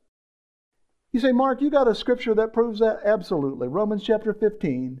Scriptures. You say, Mark, you got a scripture that proves that? Absolutely. Romans chapter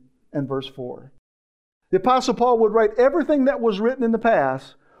 15 and verse 4. The Apostle Paul would write everything that was written in the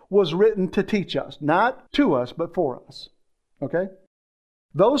past was written to teach us. Not to us, but for us. Okay?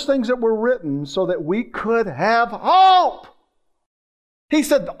 Those things that were written so that we could have hope. He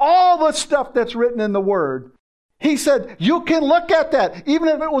said all the stuff that's written in the Word, he said you can look at that. Even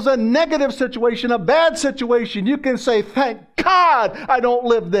if it was a negative situation, a bad situation, you can say, thank God I don't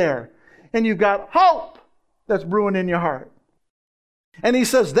live there. And you've got hope that's brewing in your heart. And he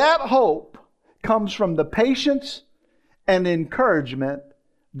says that hope comes from the patience and encouragement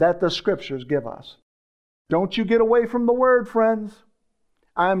that the Scriptures give us. Don't you get away from the Word, friends.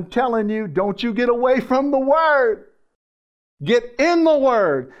 I'm telling you, don't you get away from the Word. Get in the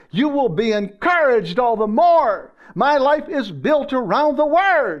Word. You will be encouraged all the more. My life is built around the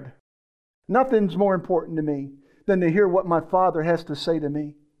Word. Nothing's more important to me than to hear what my Father has to say to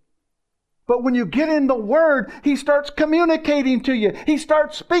me. But when you get in the Word, He starts communicating to you. He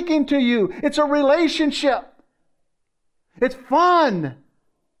starts speaking to you. It's a relationship. It's fun.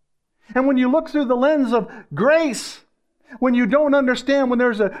 And when you look through the lens of grace, when you don't understand, when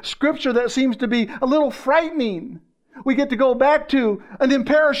there's a scripture that seems to be a little frightening, we get to go back to an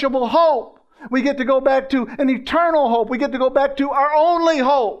imperishable hope. We get to go back to an eternal hope. We get to go back to our only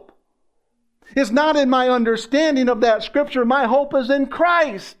hope. It's not in my understanding of that scripture. My hope is in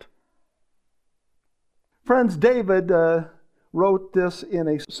Christ. Friends, David wrote this in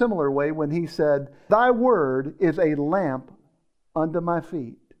a similar way when he said, Thy word is a lamp unto my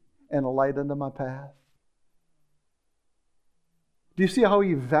feet and a light unto my path. Do you see how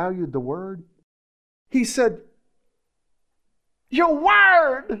he valued the Word? He said, Your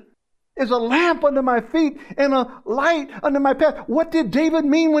Word is a lamp unto my feet and a light unto my path. What did David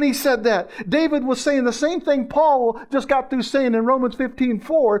mean when he said that? David was saying the same thing Paul just got through saying in Romans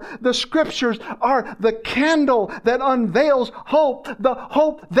 15:4. The Scriptures are the candle that unveils hope, the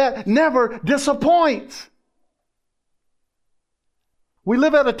hope that never disappoints. We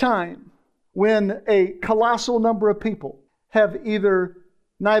live at a time when a colossal number of people have either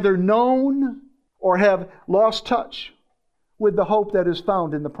neither known or have lost touch with the hope that is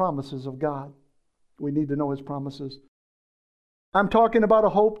found in the promises of God. We need to know His promises. I'm talking about a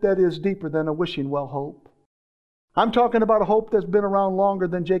hope that is deeper than a wishing well hope. I'm talking about a hope that's been around longer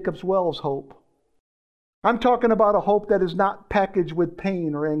than Jacob's Well's hope. I'm talking about a hope that is not packaged with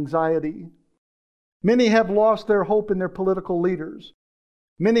pain or anxiety. Many have lost their hope in their political leaders.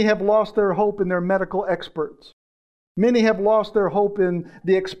 Many have lost their hope in their medical experts. Many have lost their hope in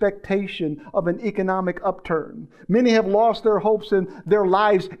the expectation of an economic upturn. Many have lost their hopes in their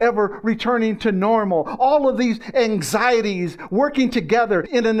lives ever returning to normal. All of these anxieties working together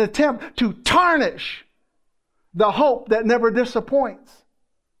in an attempt to tarnish the hope that never disappoints.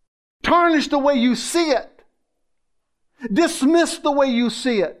 Tarnish the way you see it. Dismiss the way you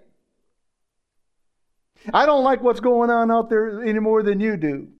see it. I don't like what's going on out there any more than you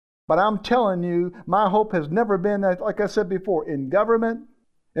do. But I'm telling you, my hope has never been, like I said before, in government,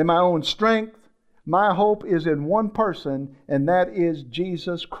 in my own strength. My hope is in one person, and that is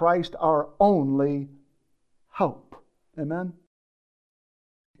Jesus Christ, our only hope. Amen?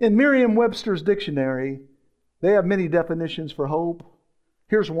 In Merriam-Webster's dictionary, they have many definitions for hope.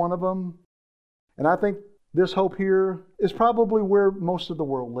 Here's one of them. And I think this hope here is probably where most of the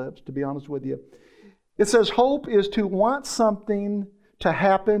world lives, to be honest with you. It says hope is to want something to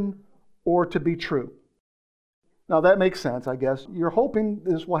happen or to be true. Now that makes sense, I guess. You're hoping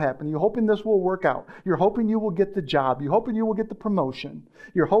this will happen. You're hoping this will work out. You're hoping you will get the job. You're hoping you will get the promotion.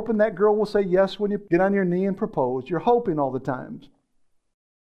 You're hoping that girl will say yes when you get on your knee and propose. You're hoping all the times.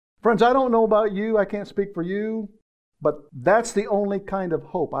 Friends, I don't know about you. I can't speak for you. But that's the only kind of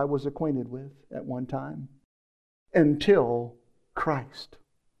hope I was acquainted with at one time. Until Christ.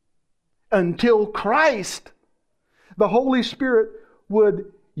 Until Christ. The Holy Spirit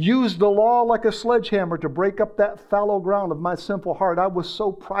would use the law like a sledgehammer to break up that fallow ground of my sinful heart. I was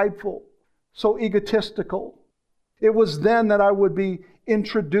so prideful, so egotistical. It was then that I would be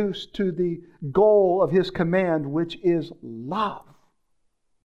introduced to the goal of His command, which is love.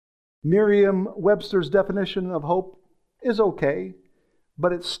 Merriam-Webster's definition of hope is okay,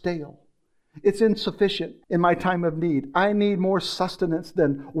 but it's stale. It's insufficient in my time of need. I need more sustenance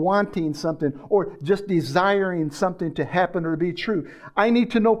than wanting something or just desiring something to happen or to be true. I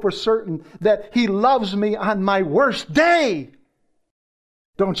need to know for certain that He loves me on my worst day.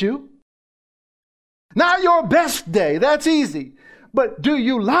 Don't you? Not your best day. That's easy. But do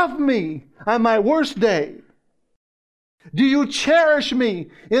you love me on my worst day? Do you cherish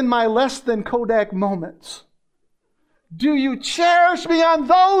me in my less than Kodak moments? Do you cherish me on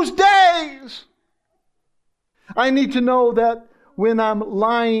those days? I need to know that when I'm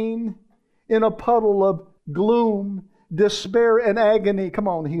lying in a puddle of gloom, despair, and agony. Come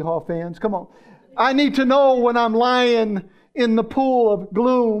on, Hee-Haw fans, come on. I need to know when I'm lying in the pool of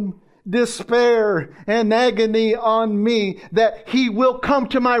gloom, despair, and agony on me that He will come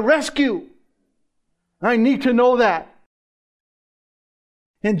to my rescue. I need to know that.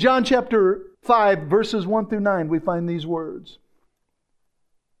 In John chapter 5, verses 1 through 9, we find these words.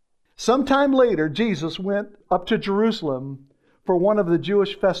 Sometime later, Jesus went up to Jerusalem for one of the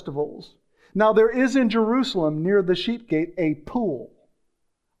Jewish festivals. Now there is in Jerusalem near the sheep gate a pool,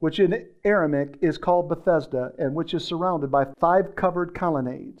 which in Aramaic is called Bethesda, and which is surrounded by 5 covered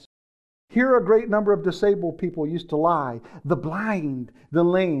colonnades. Here a great number of disabled people used to lie, the blind, the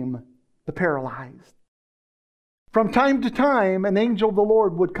lame, the paralyzed. From time to time, an angel of the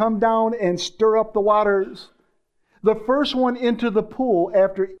Lord would come down and stir up the waters. The first one into the pool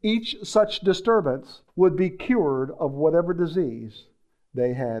after each such disturbance would be cured of whatever disease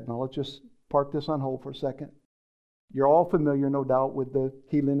they had. Now let's just park this on hold for a second. You're all familiar, no doubt, with the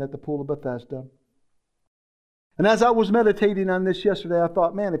healing at the pool of Bethesda. And as I was meditating on this yesterday, I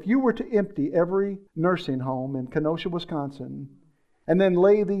thought, man, if you were to empty every nursing home in Kenosha, Wisconsin, and then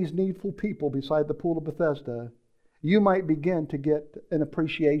lay these needful people beside the pool of Bethesda, you might begin to get an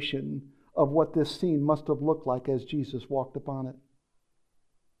appreciation of what this scene must have looked like as Jesus walked upon it.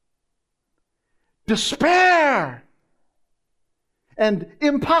 Despair and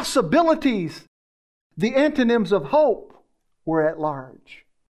impossibilities, the antonyms of hope, were at large.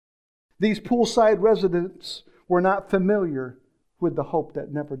 These poolside residents were not familiar with the hope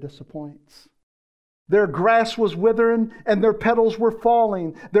that never disappoints. Their grass was withering and their petals were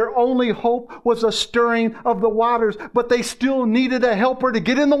falling. Their only hope was a stirring of the waters, but they still needed a helper to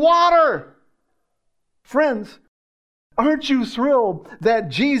get in the water. Friends, aren't you thrilled that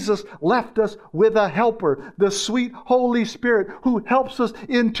Jesus left us with a helper, the sweet Holy Spirit, who helps us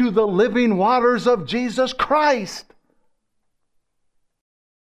into the living waters of Jesus Christ?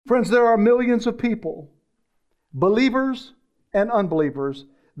 Friends, there are millions of people, believers and unbelievers,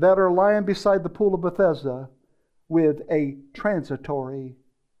 that are lying beside the pool of Bethesda with a transitory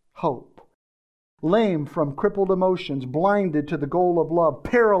hope. Lame from crippled emotions, blinded to the goal of love,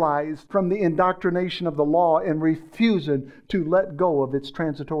 paralyzed from the indoctrination of the law and refusing to let go of its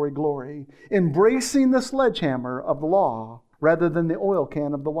transitory glory, embracing the sledgehammer of the law rather than the oil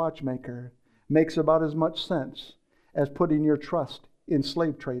can of the watchmaker makes about as much sense as putting your trust in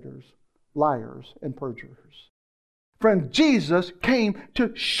slave traders, liars, and perjurers. Friend, Jesus came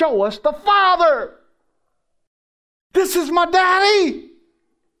to show us the Father. This is my daddy.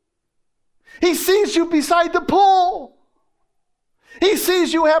 He sees you beside the pool. He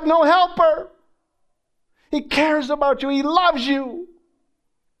sees you have no helper. He cares about you. He loves you.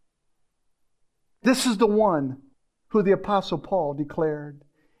 This is the one who the Apostle Paul declared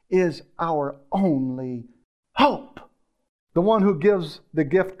is our only hope. The one who gives the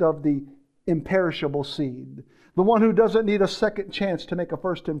gift of the imperishable seed. The one who doesn't need a second chance to make a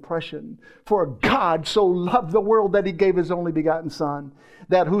first impression. For God so loved the world that He gave His only begotten Son,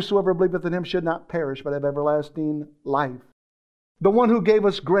 that whosoever believeth in Him should not perish, but have everlasting life. The one who gave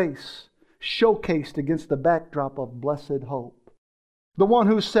us grace, showcased against the backdrop of blessed hope. The one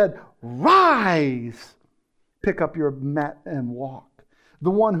who said, rise, pick up your mat and walk.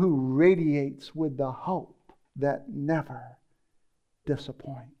 The one who radiates with the hope that never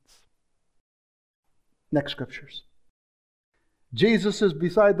disappoints. Next scriptures. Jesus is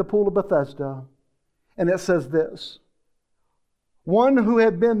beside the pool of Bethesda, and it says this. One who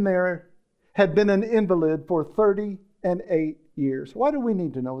had been there had been an invalid for 38 years. Why do we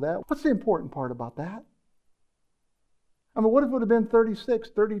need to know that? What's the important part about that? I mean, what if it would have been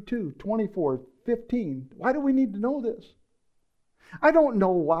 36, 32, 24, 15? Why do we need to know this? I don't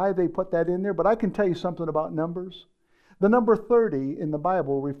know why they put that in there, but I can tell you something about numbers. The number 30 in the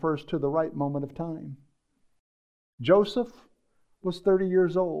Bible refers to the right moment of time. Joseph was 30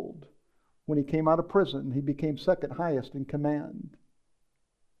 years old. When he came out of prison, he became second highest in command.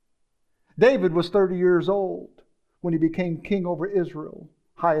 David was 30 years old when he became king over Israel,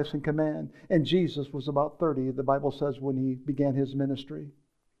 highest in command. And Jesus was about 30, the Bible says, when he began his ministry.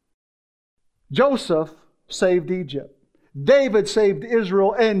 Joseph saved Egypt. David saved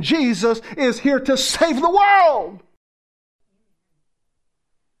Israel. And Jesus is here to save the world.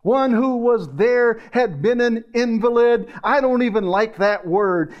 One who was there had been an invalid. I don't even like that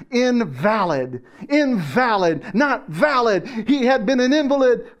word. Invalid. Invalid. Not valid. He had been an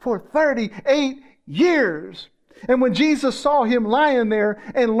invalid for 38 years. And when Jesus saw him lying there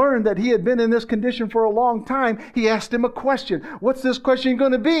and learned that he had been in this condition for a long time, He asked him a question. What's this question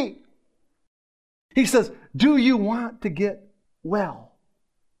going to be? He says, do you want to get well?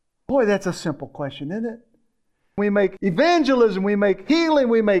 Boy, that's a simple question, isn't it? We make evangelism, we make healing,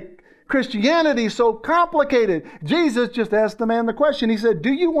 we make Christianity so complicated. Jesus just asked the man the question. He said,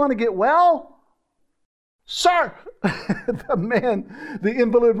 do you want to get well? Sir, the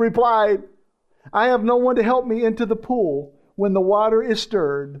invalid replied, I have no one to help me into the pool when the water is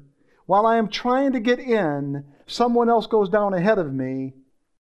stirred. While I am trying to get in, someone else goes down ahead of me.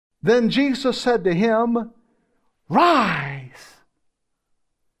 Then Jesus said to him, rise,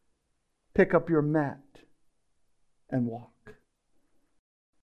 pick up your mat and walk.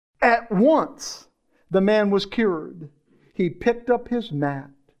 At once, the man was cured. He picked up his mat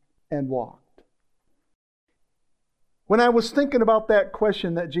and walked. When I was thinking about that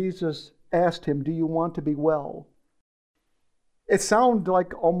question that Jesus asked him, do you want to be well? It sounded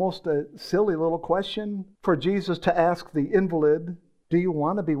like almost a silly little question for Jesus to ask the invalid, do you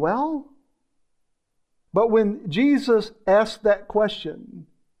want to be well? But when Jesus asked that question,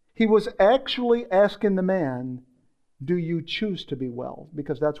 He was actually asking the man, do you choose to be well?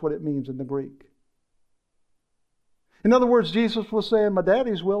 Because that's what it means in the Greek. In other words, Jesus was saying, my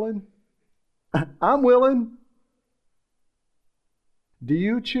daddy's willing. I'm willing. Do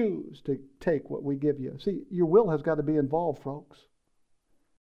you choose to take what we give you? See, your will has got to be involved, folks.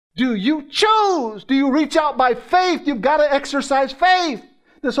 Do you choose? Do you reach out by faith? You've got to exercise faith.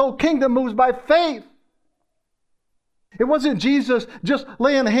 This whole kingdom moves by faith. It wasn't Jesus just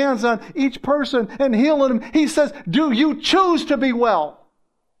laying hands on each person and healing them. He says, do you choose to be well?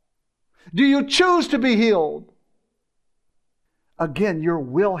 Do you choose to be healed? Again, your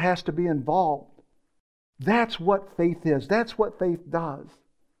will has to be involved. That's what faith is. That's what faith does.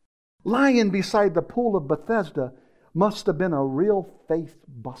 Lying beside the pool of Bethesda must have been a real faith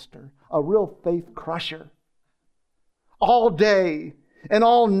buster, a real faith crusher. All day and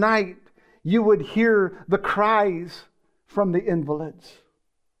all night, you would hear the cries from the invalids.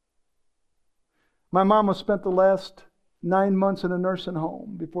 My mama spent the last 9 months in a nursing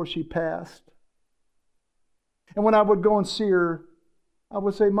home before she passed. And when I would go and see her, I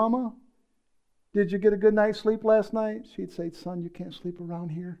would say, Mama, did you get a good night's sleep last night? She'd say, son, you can't sleep around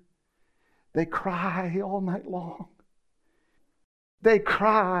here. They cry all night long. They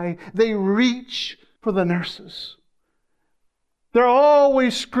cry. They reach for the nurses. They're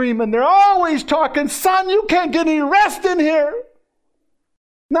always screaming. They're always talking. Son, you can't get any rest in here.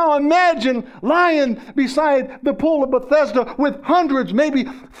 Now imagine lying beside the pool of Bethesda with hundreds, maybe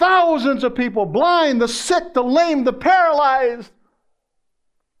thousands of people, blind, the sick, the lame, the paralyzed,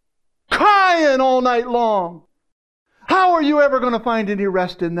 crying all night long. How are you ever going to find any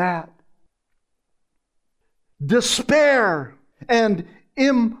rest in that? Despair and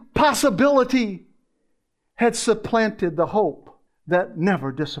impossibility had supplanted the hope that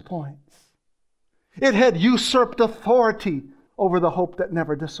never disappoints. It had usurped authority over the hope that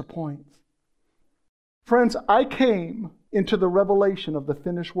never disappoints. Friends, I came into the revelation of the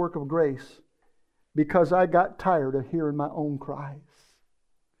finished work of grace because I got tired of hearing my own cries.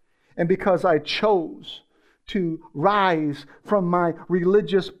 And because I chose to rise from my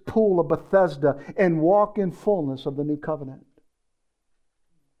religious pool of Bethesda and walk in fullness of the new covenant.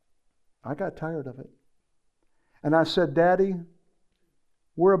 I got tired of it. And I said, Daddy,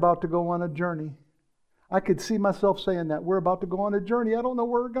 we're about to go on a journey. I could see myself saying that. We're about to go on a journey. I don't know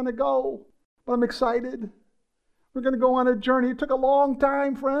where we're going to go, but I'm excited. We're going to go on a journey. It took a long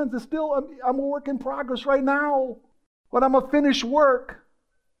time, friends. It's still, I'm a work in progress right now, but I'm a finished work.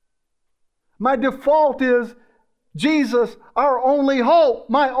 My default is Jesus, our only hope,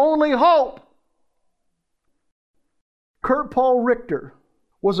 my only hope. Kurt Paul Richter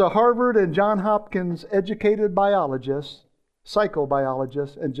was a Harvard and Johns Hopkins educated biologist,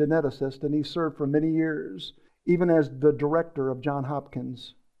 psychobiologist, and geneticist, and he served for many years, even as the director of Johns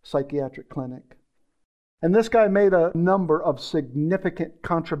Hopkins Psychiatric Clinic. And this guy made a number of significant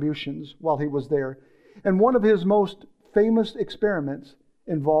contributions while he was there. And one of his most famous experiments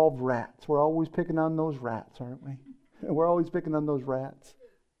involved rats. We're always picking on those rats, aren't we? We're always picking on those rats.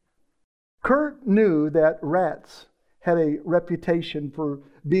 Kurt knew that rats had a reputation for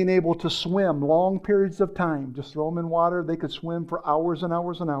being able to swim long periods of time. Just throw them in water, they could swim for hours and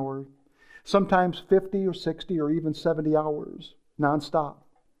hours and hours. Sometimes 50 or 60 or even 70 hours, nonstop.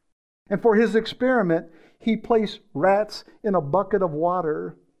 And for his experiment, he placed rats in a bucket of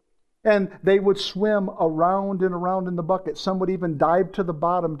water, and they would swim around and around in the bucket. Some would even dive to the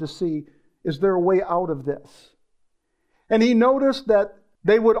bottom to see, is there a way out of this? And he noticed that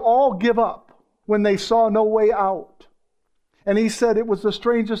they would all give up when they saw no way out. And he said it was the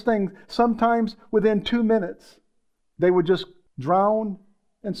strangest thing. Sometimes within 2 minutes, they would just drown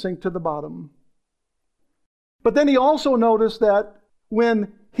and sink to the bottom. But then he also noticed that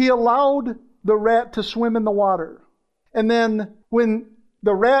when he allowed the rat to swim in the water, and then when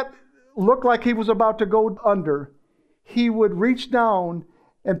the rat looked like he was about to go under, he would reach down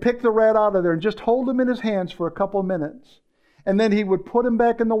and pick the rat out of there and just hold him in his hands for a couple minutes. And then he would put him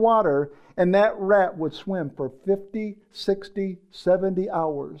back in the water, and that rat would swim for 50, 60, 70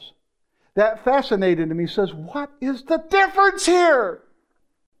 hours. That fascinated him. He says, what is the difference here?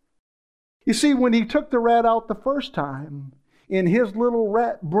 You see, when he took the rat out the first time, in his little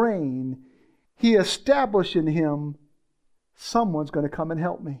rat brain, he established in him, someone's going to come and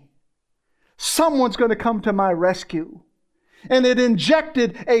help me. Someone's going to come to my rescue. And it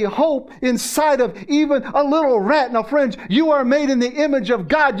injected a hope inside of even a little rat. Now, friends, you are made in the image of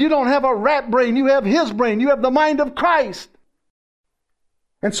God. You don't have a rat brain. You have His brain. You have the mind of Christ.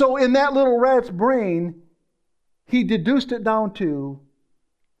 And so in that little rat's brain, he deduced it down to,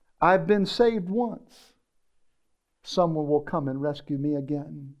 I've been saved once. Someone will come and rescue me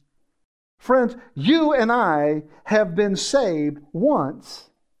again. Friends, you and I have been saved once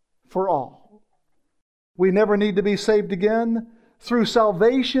for all. We never need to be saved again. Through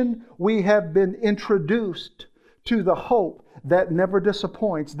salvation, we have been introduced to the hope that never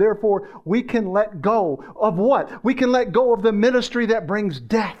disappoints. Therefore, we can let go of what? We can let go of the ministry that brings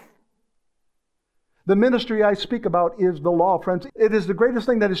death. The ministry I speak about is the law, friends. It is the greatest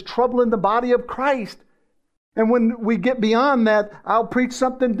thing that is troubling the body of Christ. And when we get beyond that, I'll preach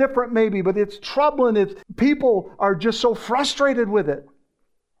something different maybe, but it's troubling. People are just so frustrated with it.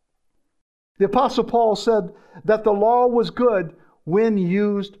 The Apostle Paul said that the law was good when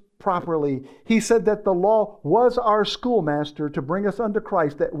used properly. He said that the law was our schoolmaster to bring us unto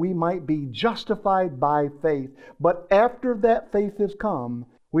Christ that we might be justified by faith. But after that faith has come,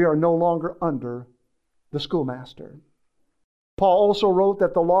 we are no longer under the schoolmaster. Paul also wrote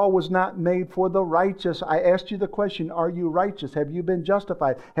that the law was not made for the righteous. I asked you the question, are you righteous? Have you been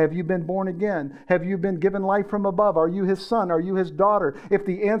justified? Have you been born again? Have you been given life from above? Are you His son? Are you His daughter? If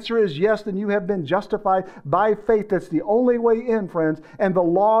the answer is yes, then you have been justified by faith. That's the only way in, friends. And the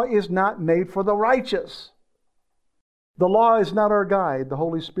law is not made for the righteous. The law is not our guide. The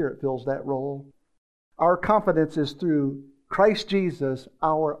Holy Spirit fills that role. Our confidence is through Christ Jesus,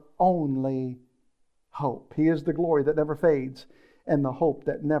 our only hope. He is the glory that never fades. and the hope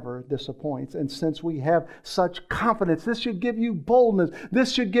that never disappoints. And since we have such confidence, this should give you boldness.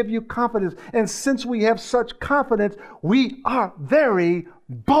 This should give you confidence. And since we have such confidence, we are very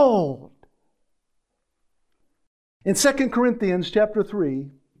bold. In 2 Corinthians chapter 3,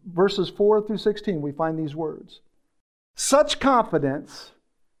 verses 4 through 16, we find these words. Such confidence,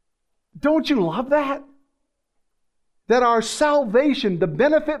 don't you love that? That our salvation, the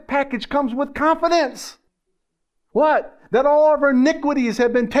benefit package, comes with confidence. What? That all of our iniquities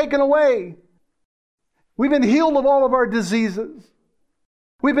have been taken away. We've been healed of all of our diseases.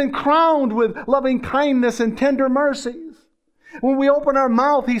 We've been crowned with loving kindness and tender mercies. When we open our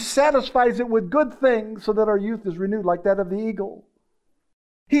mouth, He satisfies it with good things so that our youth is renewed like that of the eagle.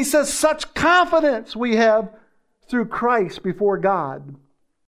 He says such confidence we have through Christ before God.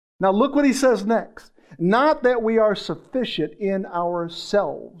 Now look what He says next. Not that we are sufficient in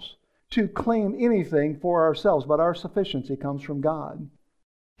ourselves to claim anything for ourselves, but our sufficiency comes from God.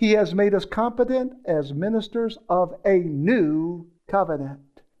 He has made us competent as ministers of a new covenant.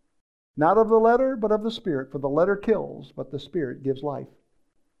 Not of the letter, but of the Spirit. For the letter kills, but the Spirit gives life.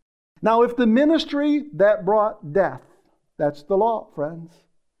 Now, if the ministry that brought death, that's the law, friends.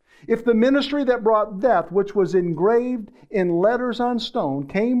 If the ministry that brought death, which was engraved in letters on stone,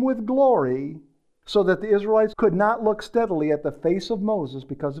 came with glory, so that the Israelites could not look steadily at the face of Moses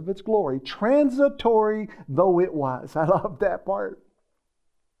because of its glory, transitory though it was. I love that part.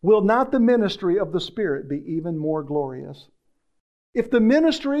 Will not the ministry of the Spirit be even more glorious? If the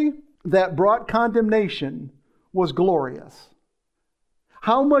ministry that brought condemnation was glorious,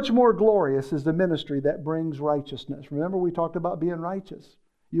 how much more glorious is the ministry that brings righteousness? Remember, we talked about being righteous.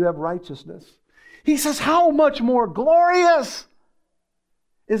 You have righteousness. He says, how much more glorious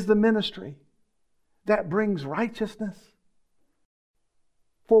is the ministry that brings righteousness?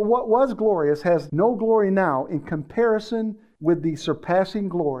 For what was glorious has no glory now in comparison with the surpassing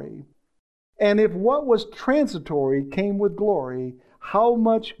glory. And if what was transitory came with glory, how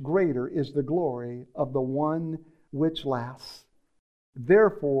much greater is the glory of the one which lasts?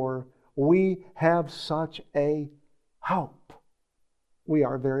 Therefore, we have such a hope. We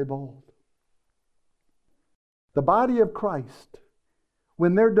are very bold. The body of Christ,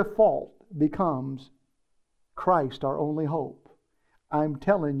 when their default becomes Christ, our only hope, I'm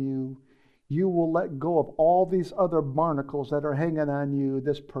telling you, you will let go of all these other barnacles that are hanging on you,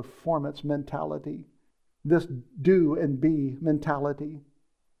 this performance mentality, this do and be mentality,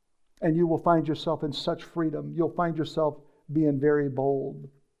 and you will find yourself in such freedom. You'll find yourself being very bold.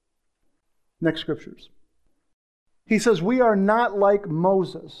 Next scriptures. He says, we are not like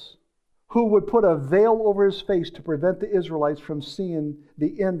Moses, who would put a veil over his face to prevent the Israelites from seeing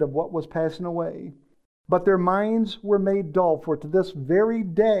the end of what was passing away. But their minds were made dull, for to this very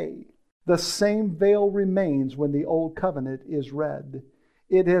day the same veil remains when the old covenant is read.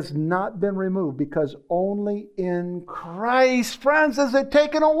 It has not been removed, because only in Christ, friends, is it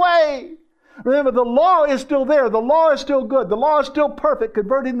taken away. Remember, the law is still there. The law is still good. The law is still perfect,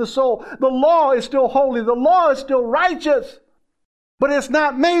 converting the soul. The law is still holy. The law is still righteous. But it's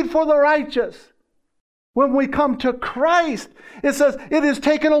not made for the righteous. When we come to Christ, it says it is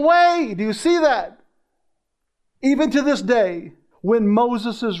taken away. Do you see that? Even to this day, when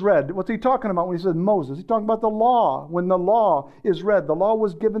Moses is read, what's he talking about when he says Moses? He's talking about the law. When the law is read, the law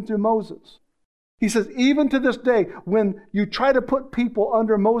was given through Moses. He says, even to this day, when you try to put people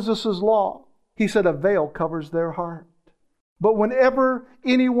under Moses' law, he said a veil covers their heart. But whenever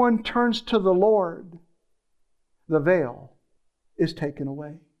anyone turns to the Lord, the veil is taken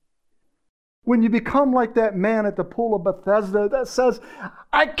away. When you become like that man at the pool of Bethesda that says,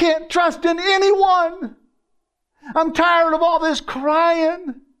 I can't trust in anyone. I'm tired of all this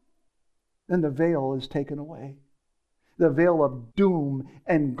crying. Then the veil is taken away. The veil of doom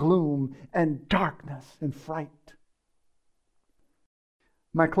and gloom and darkness and fright.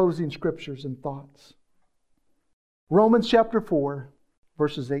 My closing scriptures and thoughts. Romans chapter 4,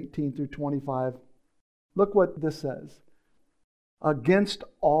 verses 18 through 25. Look what this says. Against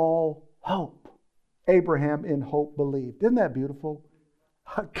all hope, Abraham in hope believed. Isn't that beautiful?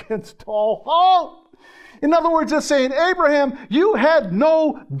 Against all hope. In other words, it's saying, Abraham, you had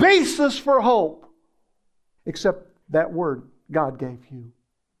no basis for hope except that word God gave you.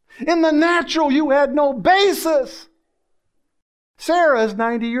 In the natural, you had no basis. Sarah is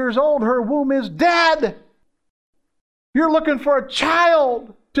 90 years old. Her womb is dead. You're looking for a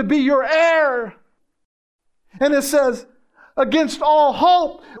child to be your heir. And it says, against all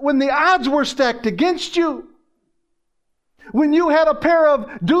hope, when the odds were stacked against you. When you had a pair of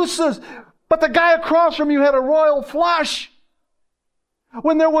deuces, but the guy across from you had a royal flush.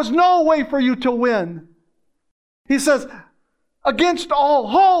 When there was no way for you to win. He says, Against all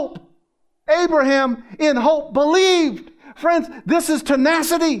hope, Abraham in hope believed. Friends, this is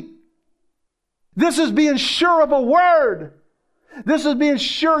tenacity. This is being sure of a word. This is being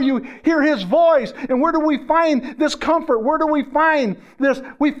sure you hear His voice. And where do we find this comfort? Where do we find this?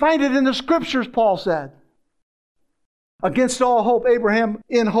 We find it in the Scriptures, Paul said. Against all hope, Abraham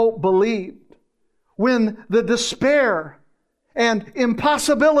in hope believed. When the despair and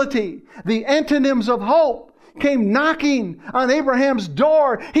impossibility, the antonyms of hope, came knocking on Abraham's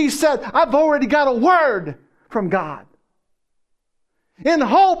door, he said, I've already got a word from God. In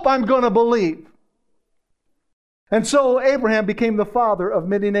hope, I'm going to believe. And so Abraham became the father of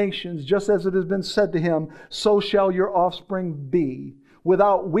many nations, just as it has been said to him, so shall your offspring be.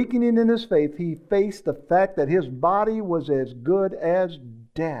 Without weakening in his faith, he faced the fact that his body was as good as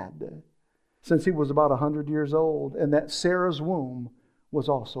dead, since he was about 100 years old, and that Sarah's womb was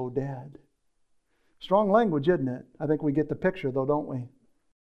also dead. Strong language, isn't it? I think we get the picture, though, don't we?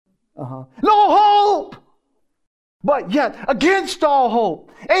 No hope! But yet, against all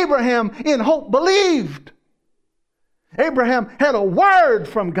hope, Abraham in hope believed. Abraham had a word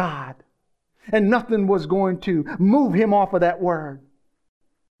from God, and nothing was going to move him off of that word.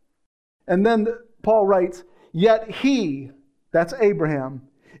 And then Paul writes, yet he, that's Abraham,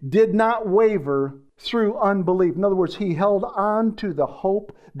 did not waver through unbelief. In other words, he held on to the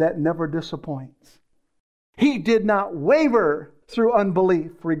hope that never disappoints. He did not waver through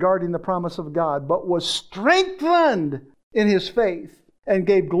unbelief regarding the promise of God, but was strengthened in his faith and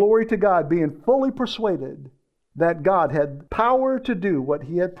gave glory to God, being fully persuaded that God had power to do what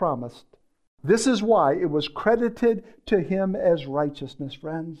He had promised. This is why it was credited to him as righteousness,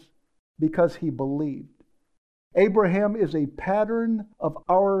 friends, because he believed. Abraham is a pattern of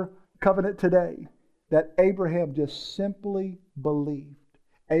our covenant today, that Abraham just simply believed.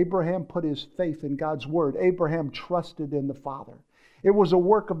 Abraham put his faith in God's Word. Abraham trusted in the Father. It was a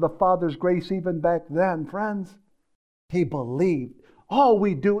work of the Father's grace even back then, friends. He believed. All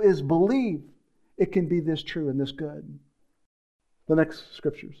we do is believe. It can be this true and this good. The next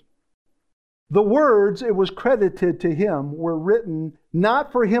scriptures. The words it was credited to him were written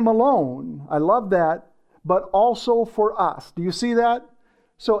not for him alone. I love that. But also for us. Do you see that?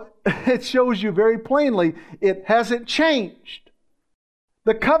 So it shows you very plainly it hasn't changed.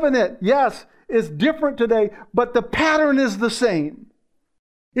 The covenant, yes, is different today, but the pattern is the same.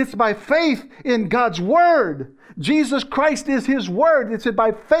 It's by faith in God's Word. Jesus Christ is His Word. It's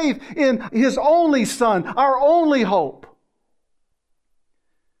by faith in His only Son, our only hope.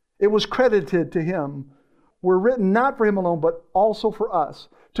 It was credited to Him. Were written not for Him alone, but also for us,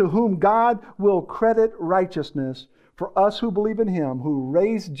 to whom God will credit righteousness, for us who believe in Him, who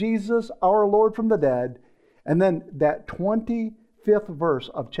raised Jesus our Lord from the dead. And then that 25th verse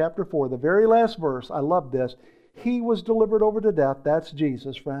of chapter 4, the very last verse, I love this. He was delivered over to death. That's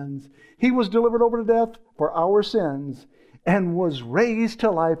Jesus, friends. He was delivered over to death for our sins and was raised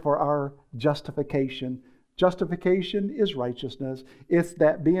to life for our justification. Justification is righteousness. It's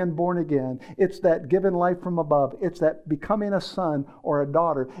that being born again. It's that given life from above. It's that becoming a son or a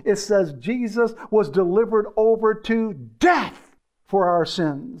daughter. It says Jesus was delivered over to death for our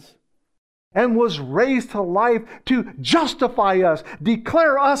sins and was raised to life to justify us,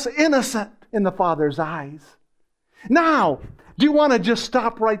 declare us innocent in the Father's eyes. Now, do you want to just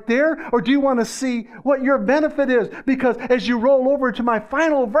stop right there, or do you want to see what your benefit is? Because as you roll over to my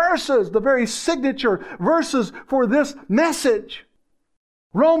final verses, the very signature verses for this message,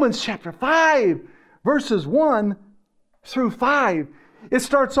 Romans chapter 5, verses 1 through 5, it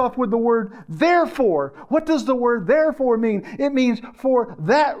starts off with the word therefore. What does the word therefore mean? It means for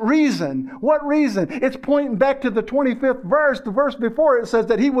that reason. What reason? It's pointing back to the 25th verse. The verse before it says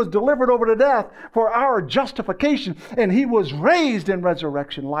that He was delivered over to death for our justification, and He was raised in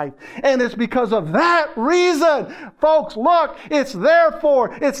resurrection life. And it's because of that reason. Folks, look, it's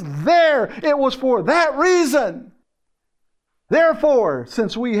therefore. It's there. It was for that reason. Therefore,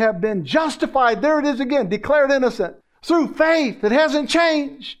 since we have been justified, there it is again, declared innocent, through faith, it hasn't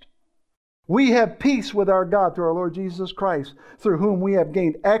changed. We have peace with our God through our Lord Jesus Christ, through whom we have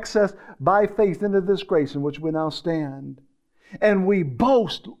gained access by faith into this grace in which we now stand. And we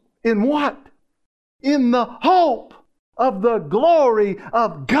boast in what? In the hope of the glory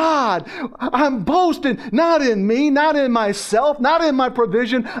of God. I'm boasting not in me, not in myself, not in my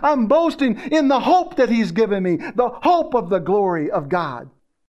provision. I'm boasting in the hope that He's given me, the hope of the glory of God.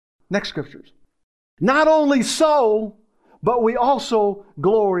 Next scriptures. Not only so, but we also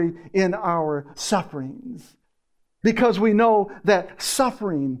glory in our sufferings, because we know that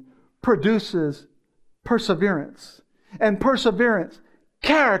suffering produces perseverance, and perseverance,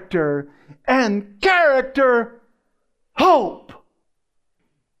 character, and character, hope.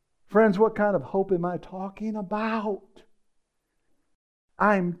 Friends, what kind of hope am I talking about?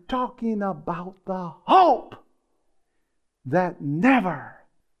 I'm talking about the hope that never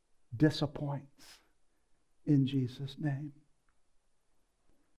disappoints, in Jesus' name.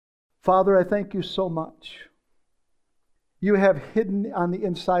 Father, I thank you so much. You have hidden on the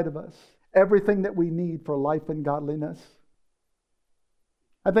inside of us everything that we need for life and godliness.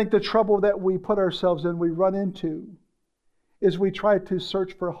 I think the trouble that we put ourselves in, we run into, is we try to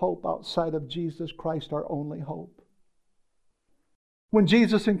search for hope outside of Jesus Christ, our only hope. When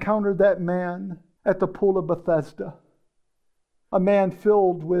Jesus encountered that man at the pool of Bethesda, a man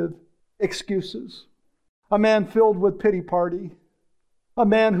filled with excuses, a man filled with pity party, a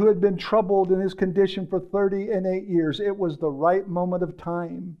man who had been troubled in his condition for 38 years, it was the right moment of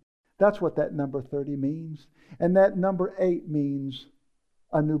time. That's what that number 30 means. And that number 8 means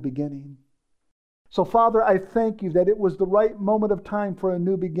a new beginning. So, Father, I thank you that it was the right moment of time for a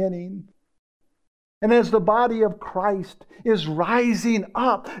new beginning. And as the body of Christ is rising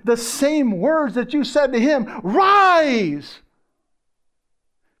up, the same words that you said to him, rise!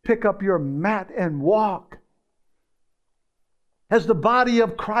 Pick up your mat and walk. As the body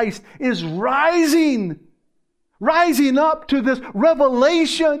of Christ is rising up to this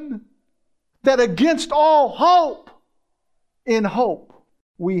revelation that against all hope, in hope,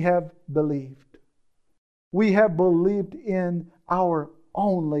 we have believed. We have believed in our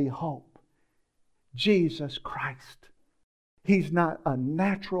only hope, Jesus Christ. He's not a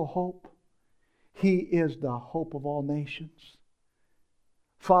natural hope. He is the hope of all nations.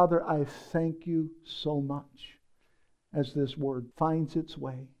 Father, I thank you so much as this word finds its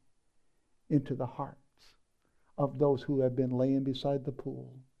way into the hearts of those who have been laying beside the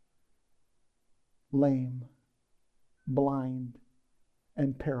pool, lame, blind,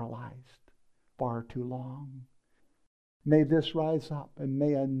 and paralyzed far too long. May this rise up and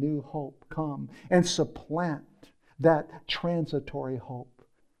may a new hope come and supplant that transitory hope,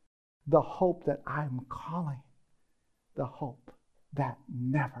 the hope that I'm calling the hope that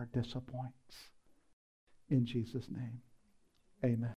never disappoints. In Jesus' name, amen.